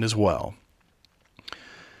happened as well.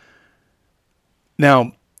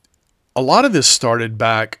 Now, a lot of this started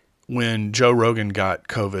back when Joe Rogan got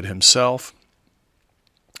COVID himself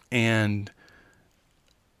and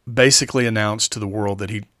basically announced to the world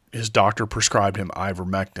that his doctor prescribed him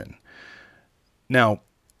ivermectin. Now,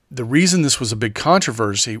 the reason this was a big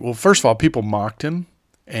controversy, well, first of all, people mocked him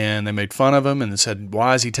and they made fun of him and they said,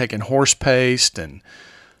 why is he taking horse paste? And,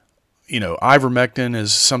 ivermectin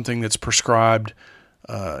is something that's prescribed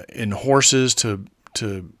in horses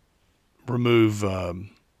to remove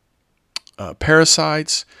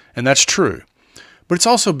parasites, and that's true. But it's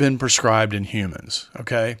also been prescribed in humans,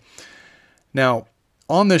 okay? Now,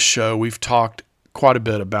 on this show, we've talked quite a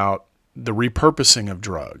bit about the repurposing of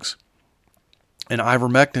drugs. And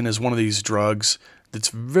ivermectin is one of these drugs that's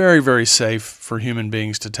very, very safe for human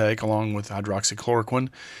beings to take, along with hydroxychloroquine.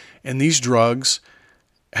 And these drugs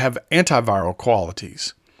have antiviral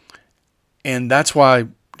qualities. And that's why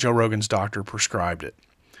Joe Rogan's doctor prescribed it.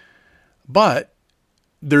 But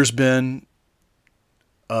there's been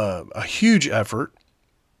a huge effort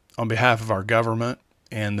on behalf of our government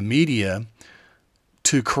and the media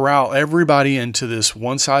to corral everybody into this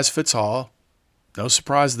one-size-fits-all, no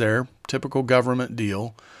surprise there, typical government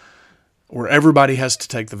deal, where everybody has to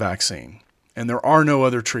take the vaccine. And there are no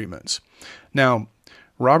other treatments. Now,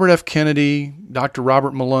 Robert F. Kennedy, Dr.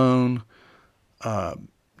 Robert Malone,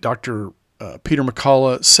 Dr. Peter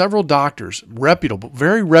McCullough, several doctors,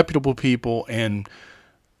 very reputable people, and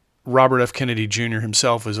Robert F. Kennedy Jr.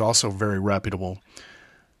 himself is also very reputable,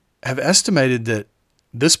 have estimated that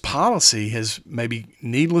this policy has maybe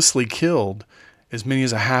needlessly killed as many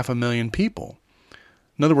as 500,000 people.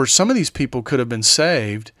 In other words, some of these people could have been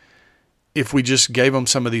saved if we just gave them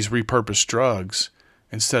some of these repurposed drugs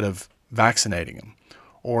instead of vaccinating them,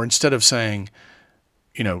 or instead of saying,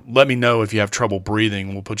 let me know if you have trouble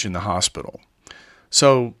breathing, we'll put you in the hospital.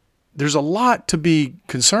 So there's a lot to be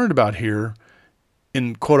concerned about here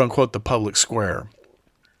in quote unquote the public square.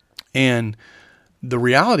 And the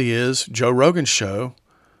reality is Joe Rogan's show,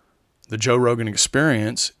 the Joe Rogan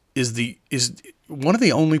Experience, is one of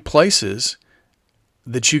the only places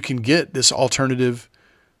that you can get this alternative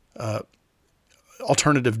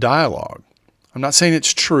dialogue. I'm not saying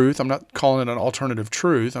it's truth. I'm not calling it an alternative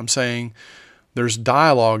truth. I'm saying there's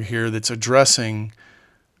dialogue here that's addressing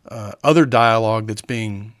other dialogue that's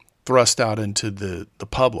being thrust out into the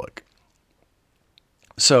public.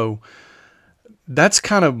 So that's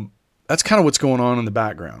kind of what's going on in the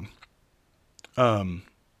background.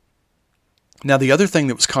 Now, the other thing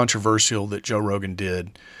that was controversial that Joe Rogan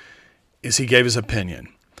did is he gave his opinion.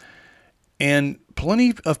 And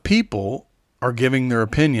plenty of people are giving their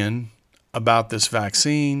opinion about this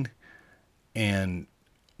vaccine and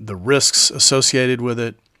the risks associated with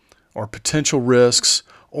it, or potential risks,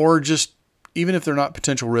 or just, even if they're not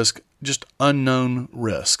potential risks, just unknown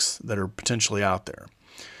risks that are potentially out there.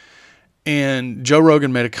 And Joe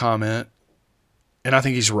Rogan made a comment, and I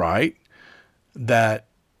think he's right, that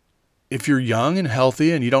if you're young and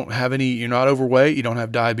healthy and you're not overweight, you don't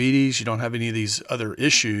have diabetes, you don't have any of these other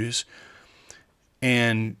issues,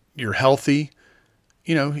 and you're healthy,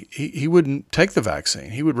 he wouldn't take the vaccine.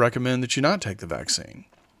 He would recommend that you not take the vaccine.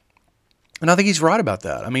 And I think he's right about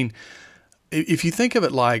that. I mean, if you think of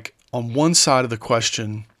it like on one side of the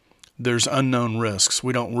question, there's unknown risks.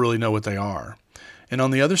 We don't really know what they are. And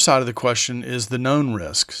on the other side of the question is the known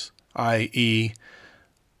risks, i.e.,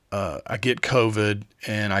 I get COVID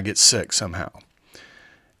and I get sick somehow.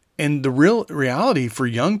 And the real reality for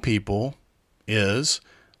young people is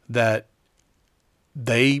that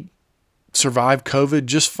they survive COVID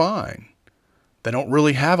just fine. They don't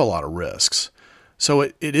really have a lot of risks. So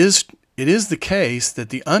it is the case that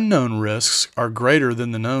the unknown risks are greater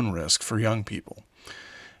than the known risks for young people.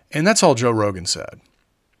 And that's all Joe Rogan said.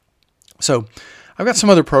 So I've got some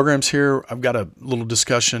other programs here. I've got a little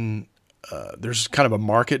discussion. There's kind of a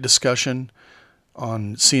market discussion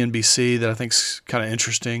on CNBC that I think is kind of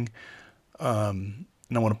interesting. And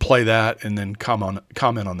I want to play that and then comment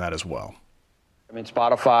on that as well. I mean,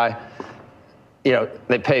 Spotify,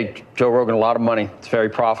 they pay Joe Rogan a lot of money. It's very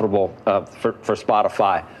profitable for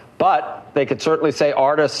Spotify. But they could certainly say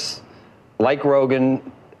artists like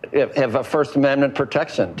Rogan have a First Amendment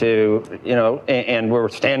protection and we're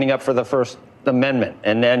standing up for the First Amendment.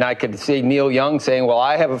 And then I could see Neil Young saying, well,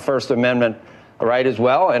 I have a First Amendment right as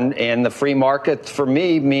well. And the free market for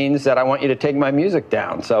me means that I want you to take my music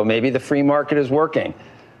down. So maybe the free market is working.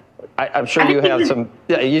 I'm sure you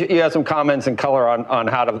have some comments and color on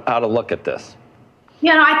how to look at this.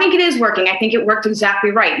 Yeah, no, I think it is working. I think it worked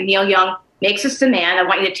exactly right. Neil Young makes this demand. I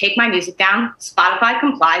want you to take my music down. Spotify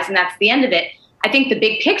complies, and that's the end of it. I think the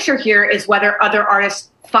big picture here is whether other artists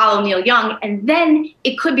follow Neil Young, and then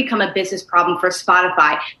it could become a business problem for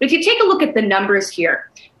Spotify. But if you take a look at the numbers here,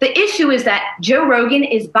 the issue is that Joe Rogan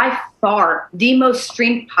is by far the most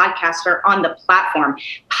streamed podcaster on the platform.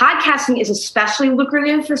 Podcasting is especially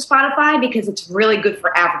lucrative for Spotify because it's really good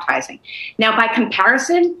for advertising. Now, by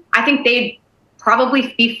comparison, I think they'd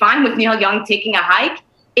probably be fine with Neil Young taking a hike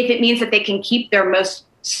if it means that they can keep their most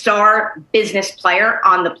star business player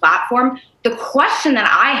on the platform. The question that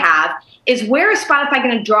I have is, where is Spotify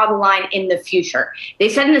going to draw the line in the future? They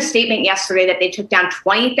said in a statement yesterday that they took down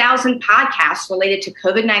 20,000 podcasts related to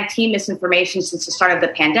COVID-19 misinformation since the start of the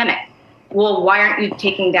pandemic. Well, why aren't you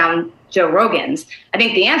taking down Joe Rogan's? I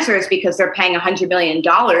think the answer is because they're paying $100 million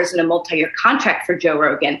in a multi-year contract for Joe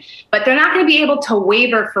Rogan, but they're not going to be able to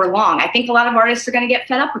waver for long. I think a lot of artists are going to get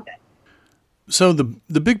fed up with it. So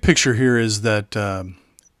the big picture here is that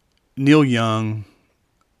Neil Young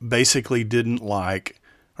basically doesn't like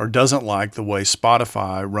the way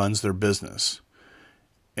Spotify runs their business.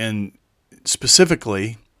 And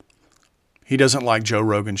specifically, he doesn't like Joe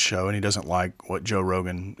Rogan's show, and he doesn't like what Joe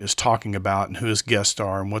Rogan is talking about and who his guests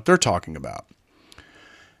are and what they're talking about.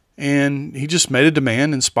 And he just made a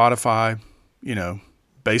demand, and Spotify,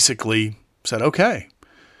 basically said, okay.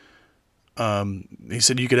 He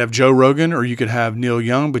said you could have Joe Rogan or you could have Neil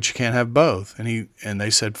Young, but you can't have both. And they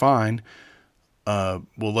said, fine,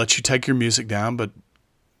 we'll let you take your music down, but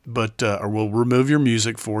or we'll remove your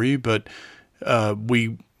music for you, but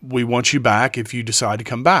we want you back if you decide to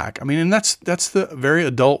come back. I mean, and that's the very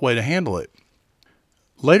adult way to handle it.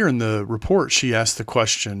 Later in the report, she asked the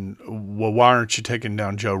question, well, why aren't you taking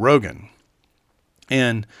down Joe Rogan?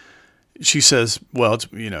 And she says, well, it's,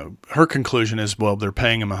 her conclusion is, well, they're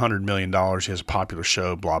paying him $100 million. He has a popular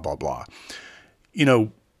show, blah, blah, blah.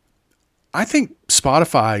 I think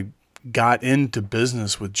Spotify got into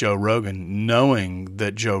business with Joe Rogan knowing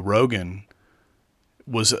that Joe Rogan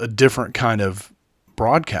was a different kind of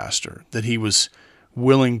broadcaster, that he was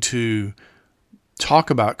willing to talk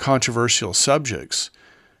about controversial subjects,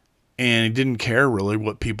 and he didn't care really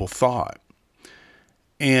what people thought.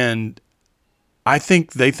 And I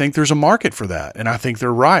think they think there's a market for that, and I think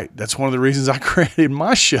they're right. That's one of the reasons I created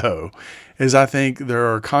my show, is I think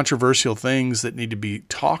there are controversial things that need to be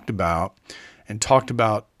talked about, and talked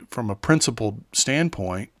about from a principled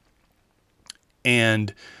standpoint,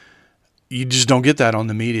 and you just don't get that on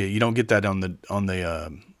the media. You don't get that on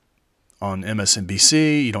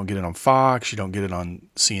MSNBC. You don't get it on Fox. You don't get it on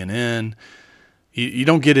CNN. You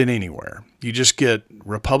don't get it anywhere. You just get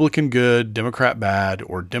Republican good, Democrat bad,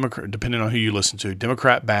 or Democrat, depending on who you listen to,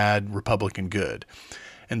 Democrat bad, Republican good.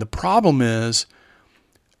 And the problem is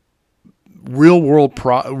real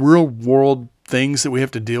world things that we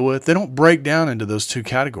have to deal with, they don't break down into those two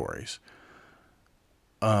categories.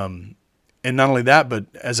 And not only that, but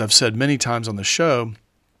as I've said many times on the show,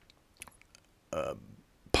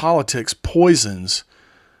 politics poisons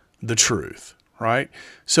the truth, right?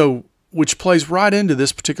 So, which plays right into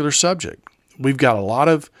this particular subject. We've got a lot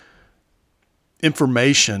of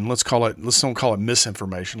information. Let's don't call it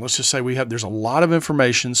misinformation. Let's just say there's a lot of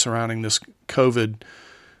information surrounding this COVID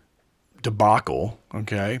debacle,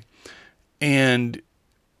 okay? And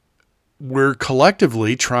we're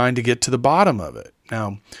collectively trying to get to the bottom of it.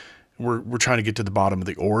 Now, we're trying to get to the bottom of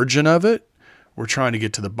the origin of it. We're trying to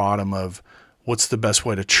get to the bottom of what's the best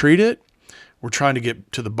way to treat it. We're trying to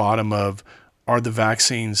get to the bottom of, are the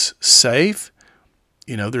vaccines safe?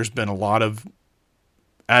 There's been a lot of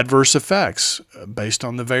adverse effects based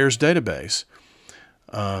on the VAERS database.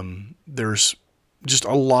 There's just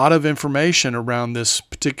a lot of information around this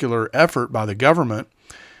particular effort by the government,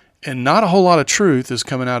 and not a whole lot of truth is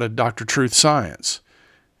coming out of Dr. Truth Science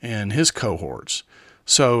and his cohorts.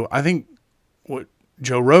 So I think what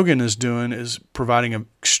Joe Rogan is doing is providing an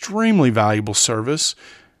extremely valuable service,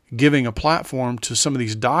 giving a platform to some of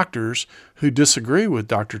these doctors who disagree with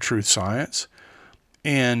Dr. Truth Science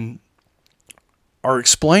and are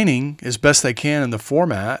explaining as best they can in the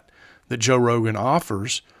format that Joe Rogan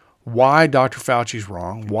offers why Dr. Fauci's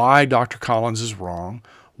wrong, why Dr. Collins is wrong,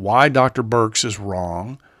 why Dr. Birx is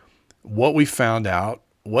wrong, what we found out,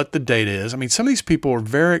 what the data is. I mean, some of these people are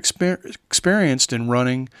very experienced in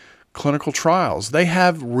running clinical trials. They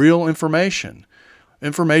have real information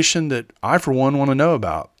that I, for one, want to know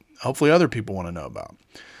about. Hopefully other people want to know about.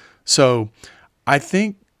 So I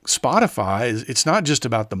think Spotify, it's not just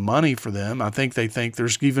about the money for them. I think they think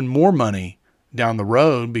there's even more money down the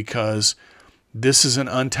road because this is an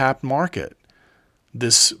untapped market.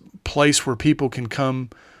 This place where people can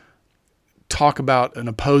come talk about an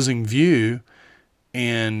opposing view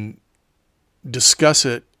and discuss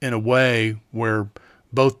it in a way where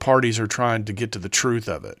both parties are trying to get to the truth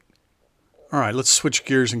of it. All right, let's switch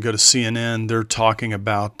gears and go to CNN. They're talking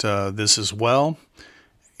about this as well.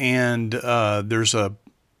 And there's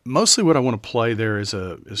mostly what I want to play there is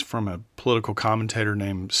from a political commentator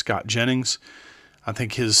named Scott Jennings. I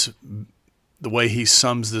think the way he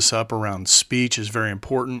sums this up around speech is very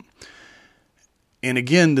important. And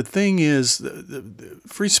again, the thing is, the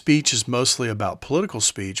free speech is mostly about political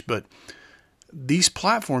speech, but these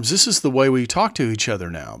platforms, this is the way we talk to each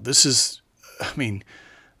other now. This is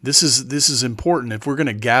important. If we're going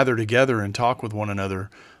to gather together and talk with one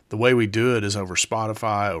another, the way we do it is over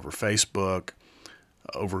Spotify, over Facebook,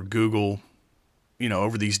 over Google,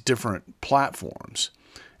 over these different platforms.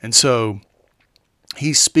 And so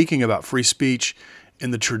he's speaking about free speech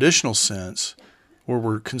in the traditional sense, where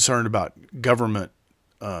we're concerned about government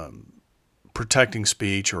protecting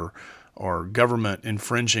speech or government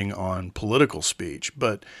infringing on political speech.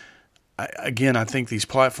 But again, I think these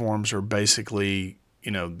platforms are basically,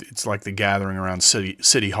 it's like the gathering around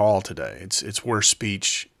City Hall today. It's where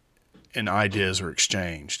speech and ideas are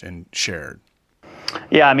exchanged and shared.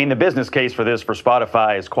 Yeah, I mean, the business case for this for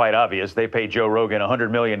Spotify is quite obvious. They paid Joe Rogan $100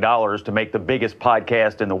 million to make the biggest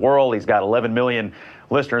podcast in the world. He's got 11 million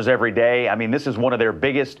listeners every day. I mean, this is one of their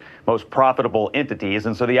biggest, most profitable entities.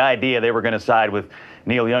 And so the idea they were going to side with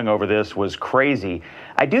Neil Young over this was crazy.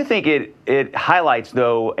 I do think it highlights,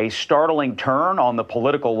 though, a startling turn on the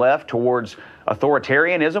political left towards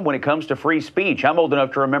authoritarianism when it comes to free speech. I'm old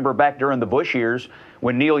enough to remember back during the Bush years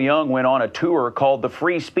when Neil Young went on a tour called the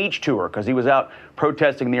Free Speech Tour because he was out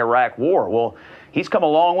protesting the Iraq War. Well, he's come a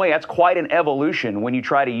long way. That's quite an evolution when you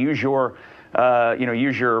try to use your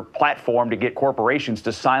platform to get corporations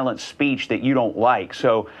to silence speech that you don't like.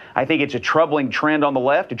 So I think it's a troubling trend on the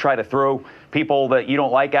left to try to throw people that you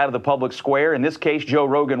don't like out of the public square. In this case, Joe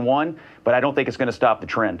Rogan won, but I don't think it's going to stop the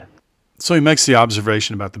trend. So he makes the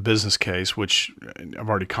observation about the business case, which I've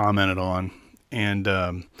already commented on, and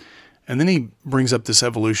then he brings up this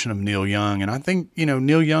evolution of Neil Young. And I think,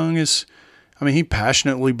 Neil Young he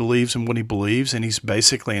passionately believes in what he believes, and he's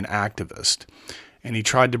basically an activist. And he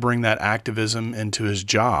tried to bring that activism into his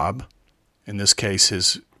job, in this case,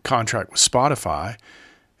 his contract with Spotify,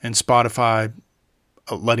 and Spotify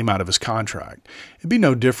let him out of his contract. It'd be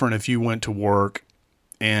no different if you went to work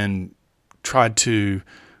and tried to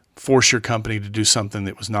force your company to do something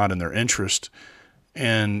that was not in their interest,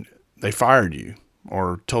 and they fired you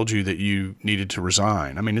or told you that you needed to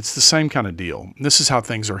resign. I mean, it's the same kind of deal. This is how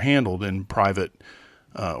things are handled in private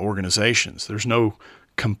organizations. There's no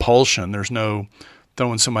compulsion. There's no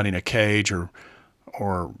throwing somebody in a cage or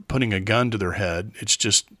putting a gun to their head. It's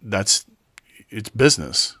just it's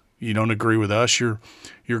business. You don't agree with us. Your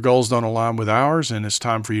goals don't align with ours, and it's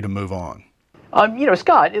time for you to move on.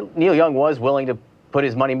 Scott, Neil Young was willing to put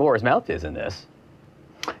his money where his mouth is in this.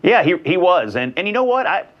 Yeah, he was. And you know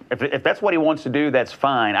what? If that's what he wants to do, that's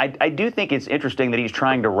fine. I do think it's interesting that he's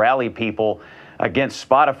trying to rally people against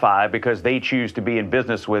Spotify because they choose to be in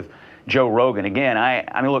business with Joe Rogan. Again,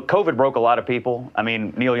 I mean, look, COVID broke a lot of people. I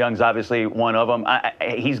mean, Neil Young's obviously one of them.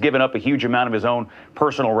 He's given up a huge amount of his own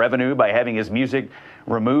personal revenue by having his music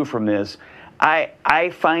removed from this.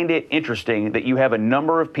 I find it interesting that you have a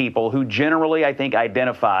number of people who generally, I think,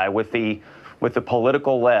 identify with the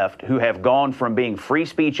political left who have gone from being free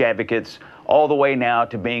speech advocates all the way now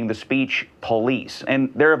to being the speech police.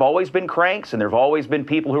 And there have always been cranks, and there have always been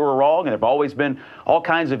people who are wrong, and there have always been all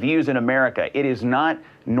kinds of views in America. It is not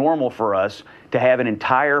normal for us to have an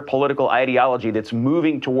entire political ideology that's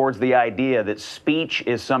moving towards the idea that speech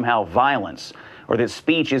is somehow violence or that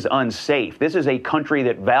speech is unsafe. This is a country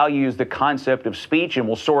that values the concept of speech and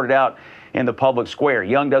will sort it out in the public square.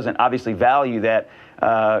 Young doesn't obviously value that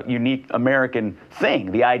unique American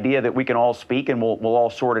thing, the idea that we can all speak and we'll all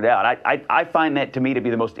sort it out. I find that to me to be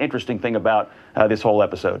the most interesting thing about this whole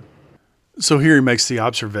episode. So here he makes the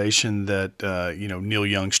observation that, Neil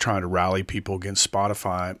Young's trying to rally people against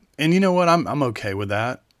Spotify. And you know what? I'm okay with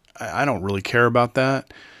that. I don't really care about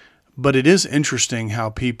that. But it is interesting how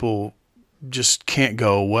people just can't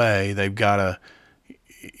go away. They've got to,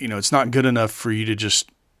 it's not good enough for you to just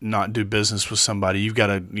not do business with somebody. You've got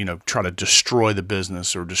to, try to destroy the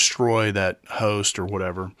business or destroy that host or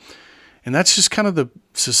whatever. And that's just kind of the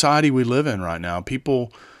society we live in right now.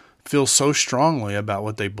 People feel so strongly about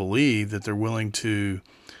what they believe that they're willing to,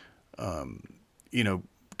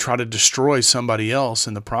 try to destroy somebody else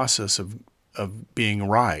in the process of being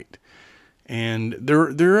right. And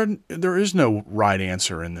there is no right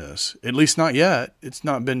answer in this, at least not yet. It's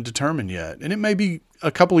not been determined yet. And it may be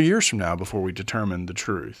a couple of years from now before we determine the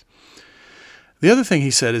truth. The other thing he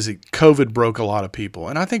said is that COVID broke a lot of people.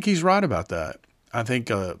 And I think he's right about that. I think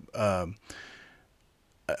the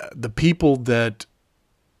people that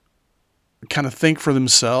kind of think for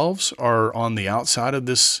themselves are on the outside of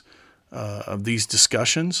this, of these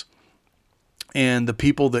discussions. And the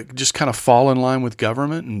people that just kind of fall in line with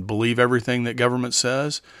government and believe everything that government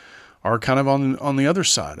says are kind of on the other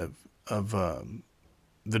side of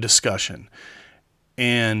the discussion.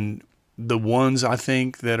 And the ones I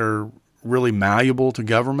think that are really malleable to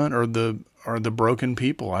government are the broken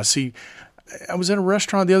people. I was at a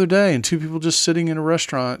restaurant the other day and two people just sitting in a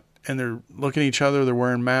restaurant and they're looking at each other. They're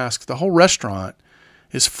wearing masks. The whole restaurant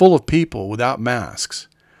is full of people without masks.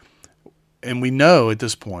 And we know at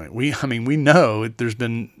this point, we know there's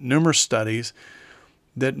been numerous studies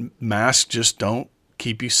that masks just don't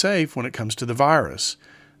keep you safe when it comes to the virus.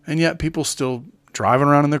 And yet people still driving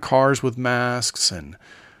around in their cars with masks. And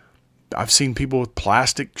I've seen people with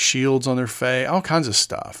plastic shields on their face, all kinds of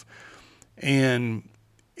stuff. And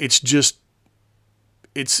it's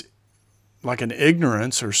like an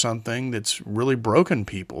ignorance or something that's really broken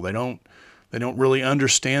people. They don't really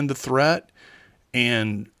understand the threat,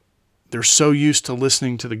 and they're so used to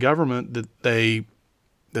listening to the government that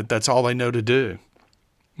that's all they know to do.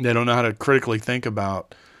 They don't know how to critically think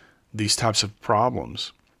about these types of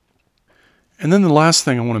problems. And then the last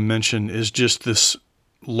thing I want to mention is just this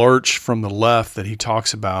lurch from the left that he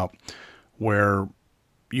talks about, where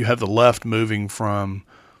you have the left moving from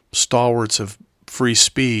stalwarts of free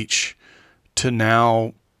speech to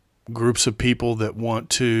now groups of people that want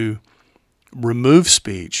to remove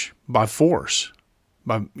speech by force,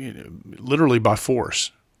 literally by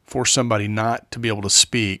force somebody not to be able to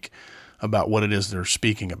speak about what it is they're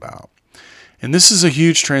speaking about. And this is a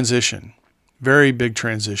huge transition, very big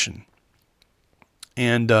transition.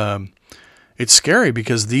 And it's scary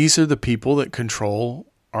because these are the people that control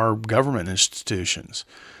our government institutions.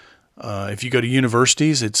 If you go to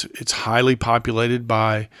universities, it's highly populated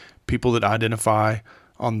by people that identify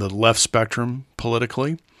on the left spectrum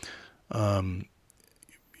politically.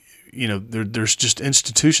 There's just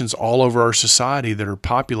institutions all over our society that are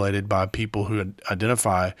populated by people who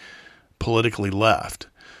identify politically left.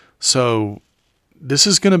 So this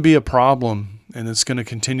is going to be a problem, and it's going to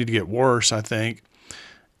continue to get worse, I think.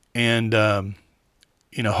 And,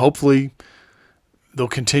 hopefully there'll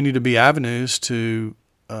continue to be avenues to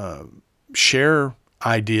share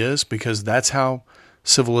ideas, because that's how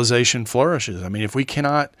civilization flourishes. I mean, if we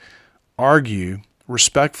cannot argue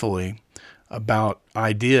respectfully about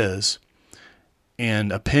ideas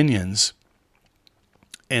and opinions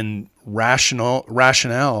and rationale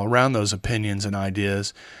around those opinions and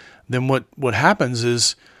ideas, then what happens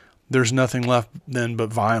is there's nothing left then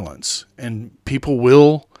but violence. And people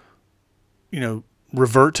will,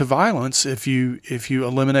 revert to violence if you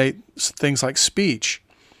eliminate things like speech.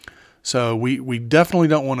 So we definitely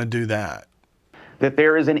don't want to do that. That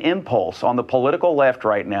there is an impulse on the political left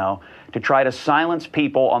right now to try to silence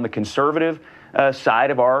people on the conservative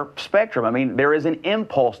side of our spectrum. I mean, there is an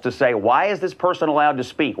impulse to say, why is this person allowed to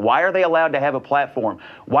speak? Why are they allowed to have a platform?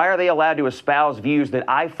 Why are they allowed to espouse views that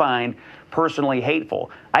I find personally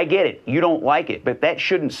hateful? I get it. You don't like it, but that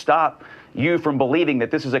shouldn't stop you from believing that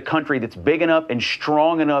this is a country that's big enough and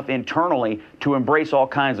strong enough internally to embrace all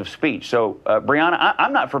kinds of speech. So, Brianna,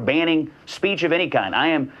 I'm not for banning speech of any kind. I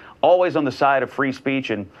am always on the side of free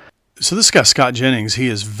speech. And so this guy, Scott Jennings, he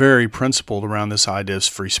is very principled around this idea of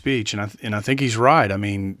free speech. And I think he's right. I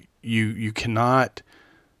mean, you cannot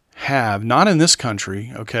have, not in this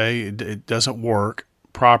country, okay, it doesn't work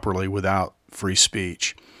properly without free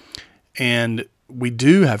speech. And we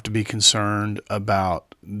do have to be concerned about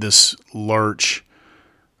this lurch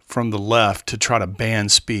from the left to try to ban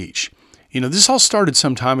speech. This all started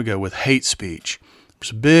some time ago with hate speech.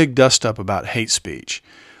 There's a big dust up about hate speech,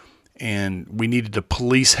 and we needed to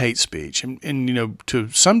police hate speech. And to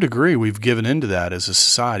some degree, we've given into that as a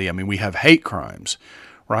society. I mean, we have hate crimes,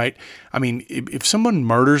 right? I mean, if someone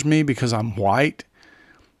murders me because I'm white,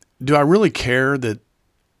 do I really care that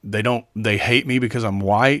they hate me because I'm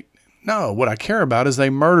white? No, what I care about is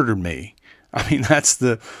they murdered me. I mean, that's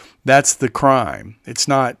the crime. It's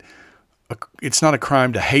not a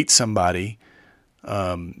crime to hate somebody.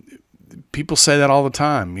 People say that all the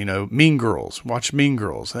time. Mean Girls. Watch Mean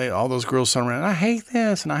Girls. All those girls run around, I hate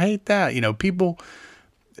this and I hate that.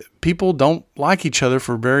 People don't like each other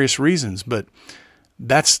for various reasons, but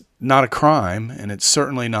that's not a crime, and it's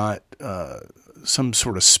certainly not some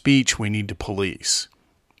sort of speech we need to police.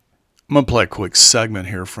 I'm going to play a quick segment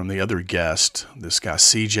here from the other guest, this guy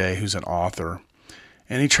CJ, who's an author,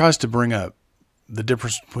 and he tries to bring up the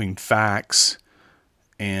difference between facts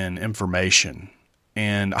and information.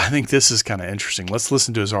 And I think this is kind of interesting. Let's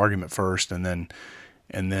listen to his argument first and then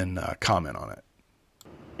comment on it.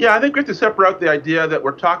 Yeah, I think we have to separate out the idea that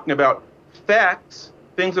we're talking about facts,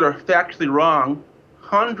 things that are factually wrong.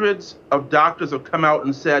 Hundreds of doctors have come out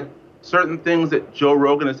and said certain things that Joe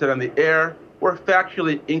Rogan has said on the air were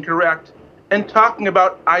factually incorrect, and talking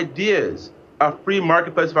about ideas, a free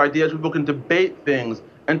marketplace of ideas where people can debate things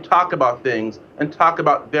and talk about things and talk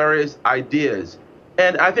about various ideas.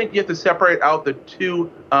 And I think you have to separate out the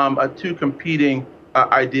two competing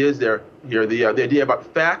ideas here. The idea about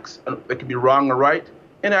facts that can be wrong or right,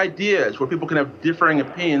 and ideas where people can have differing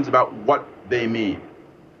opinions about what they mean.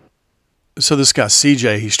 So this guy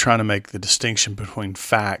CJ, he's trying to make the distinction between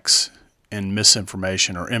facts and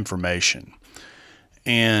misinformation or information.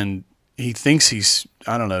 And he thinks he's,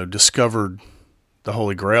 discovered the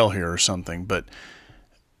Holy Grail here or something, but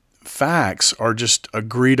facts are just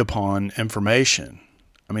agreed upon information.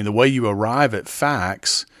 I mean, the way you arrive at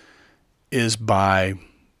facts is by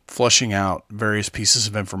flushing out various pieces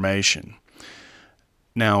of information.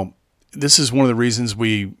 Now, this is one of the reasons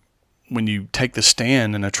when you take the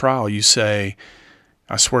stand in a trial, you say,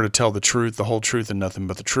 I swear to tell the truth, the whole truth, and nothing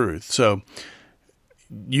but the truth. So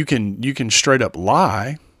you can straight up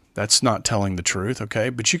lie. That's not telling the truth, okay?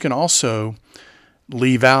 But you can also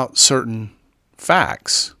leave out certain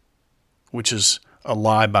facts which is a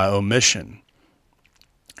lie by omission.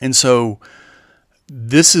 And so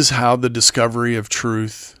this is how the discovery of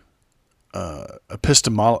truth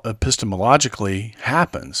epistemologically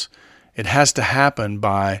happens. It has to happen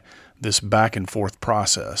by this back and forth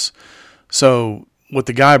process. So what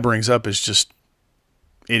the guy brings up is just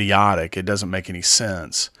idiotic. It doesn't make any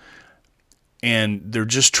sense. And they're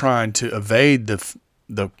just trying to evade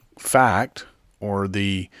the fact or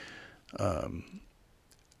the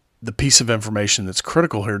piece of information that's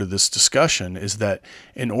critical here to this discussion is that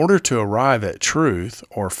in order to arrive at truth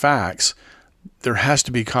or facts, there has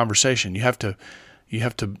to be conversation. You have to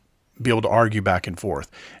be able to argue back and forth.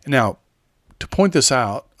 Now, to point this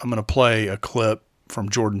out, I'm going to play a clip from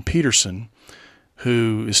Jordan Peterson,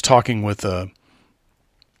 who is talking with a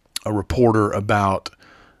reporter about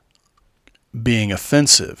being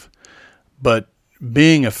offensive. But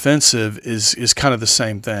being offensive is kind of the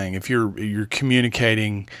same thing. If you're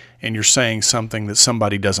communicating and you're saying something that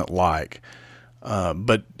somebody doesn't like,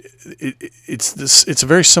 but it's a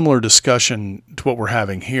very similar discussion to what we're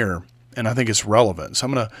having here, and I think it's relevant. So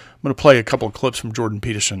I'm gonna play a couple of clips from Jordan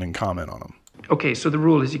Peterson and comment on them. Okay, so the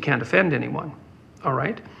rule is you can't offend anyone. All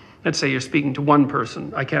right. Let's say you're speaking to one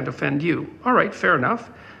person. I can't offend you. All right, fair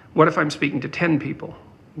enough. What if I'm speaking to 10 people?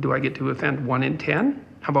 Do I get to offend 1 in 10?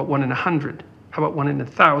 How about 1 in 100? How about 1 in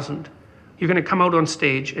 1,000? You're going to come out on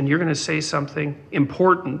stage and you're going to say something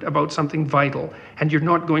important about something vital, and you're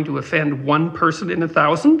not going to offend one person in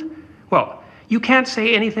 1,000? Well, you can't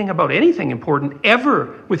say anything about anything important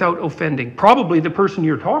ever without offending probably the person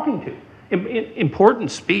you're talking to. Important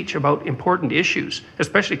speech about important issues,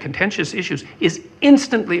 especially contentious issues, is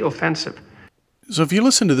instantly offensive. So if you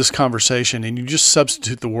listen to this conversation and you just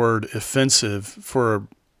substitute the word offensive for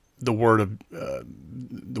the word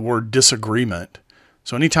disagreement,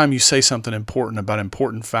 so anytime you say something important about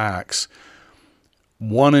important facts,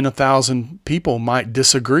 1 in 1,000 people might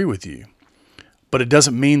disagree with you. But it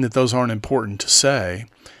doesn't mean that those aren't important to say,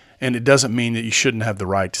 and it doesn't mean that you shouldn't have the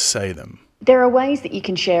right to say them. There are ways that you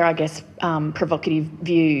can share, I guess, provocative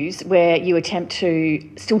views where you attempt to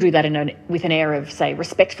still do that with an air of, say,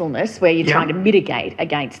 respectfulness, where you're trying to mitigate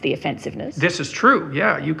against the offensiveness. This is true.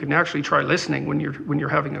 Yeah, you can actually try listening when you're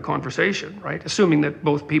having a conversation, right? Assuming that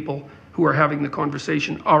both people who are having the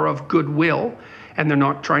conversation are of goodwill and they're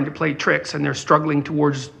not trying to play tricks and they're struggling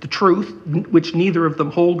towards the truth, which neither of them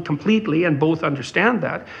hold completely and both understand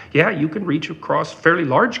that. Yeah, you can reach across fairly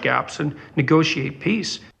large gaps and negotiate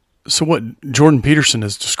peace. So what Jordan Peterson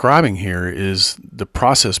is describing here is the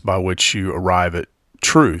process by which you arrive at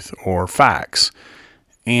truth or facts.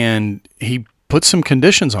 And he puts some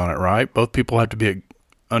conditions on it, right? Both people have to be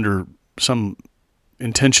under some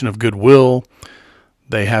intention of goodwill.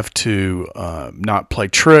 They have to not play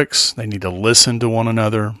tricks. They need to listen to one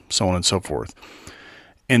another, so on and so forth.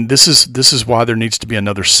 And this is why there needs to be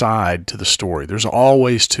another side to the story. There's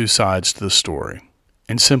always two sides to the story.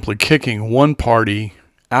 And simply kicking one party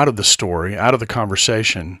out of the story, out of the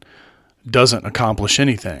conversation, doesn't accomplish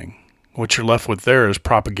anything. What you're left with there is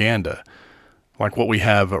propaganda, like what we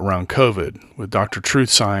have around COVID with Dr. Truth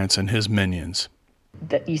Science and his minions.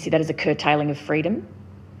 That you see that as a curtailing of freedom?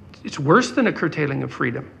 It's worse than a curtailing of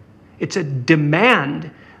freedom. It's a demand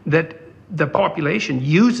that the population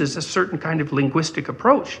uses a certain kind of linguistic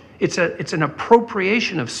approach. It's an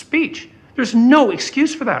appropriation of speech. There's no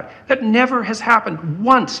excuse for that. That never has happened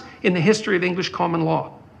once in the history of English common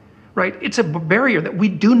law. Right? It's a barrier that we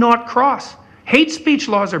do not cross. Hate speech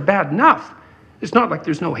laws are bad enough. It's not like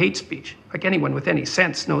there's no hate speech. Like anyone with any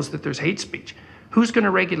sense knows that there's hate speech. Who's going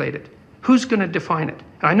to regulate it? Who's going to define it?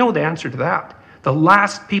 And I know the answer to that. The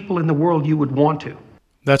last people in the world you would want to.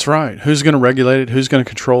 That's right. Who's going to regulate it? Who's going to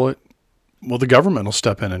control it? Well, the government will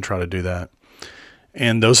step in and try to do that.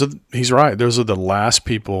 And he's right. Those are the last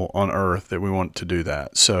people on earth that we want to do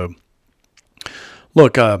that. So,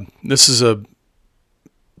 look, this is a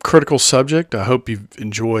critical subject. I hope you've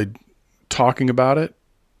enjoyed talking about it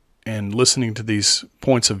and listening to these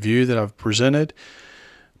points of view that I've presented.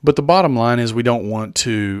 But the bottom line is we don't want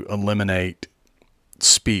to eliminate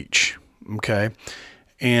speech, okay?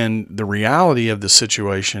 And the reality of the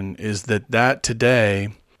situation is that today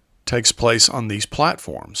takes place on these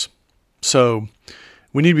platforms. So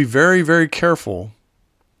we need to be very, very careful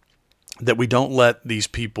that we don't let these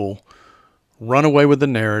people run away with the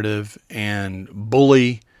narrative and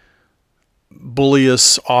bully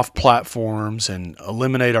us off platforms and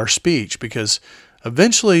eliminate our speech, because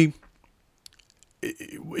eventually,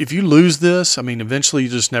 if you lose this, eventually you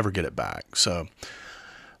just never get it back. So,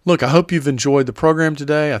 look, I hope you've enjoyed the program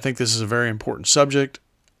today. I think this is a very important subject.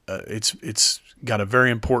 It's got a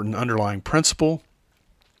very important underlying principle.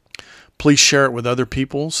 Please share it with other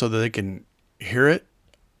people so that they can hear it.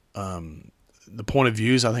 The point of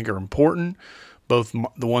views I think are important, both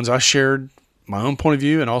the ones I shared, my own point of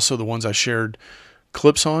view, and also the ones I shared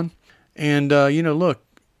clips on. And, look,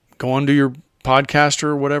 go on to your podcaster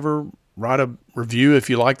or whatever, write a review if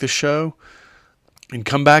you like the show, and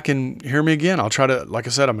come back and hear me again. I'll try to, like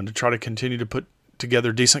I said, I'm going to try to continue to put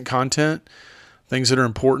together decent content, things that are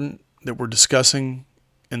important that we're discussing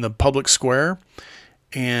in the public square,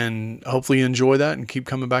 and hopefully you enjoy that and keep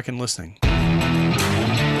coming back and listening.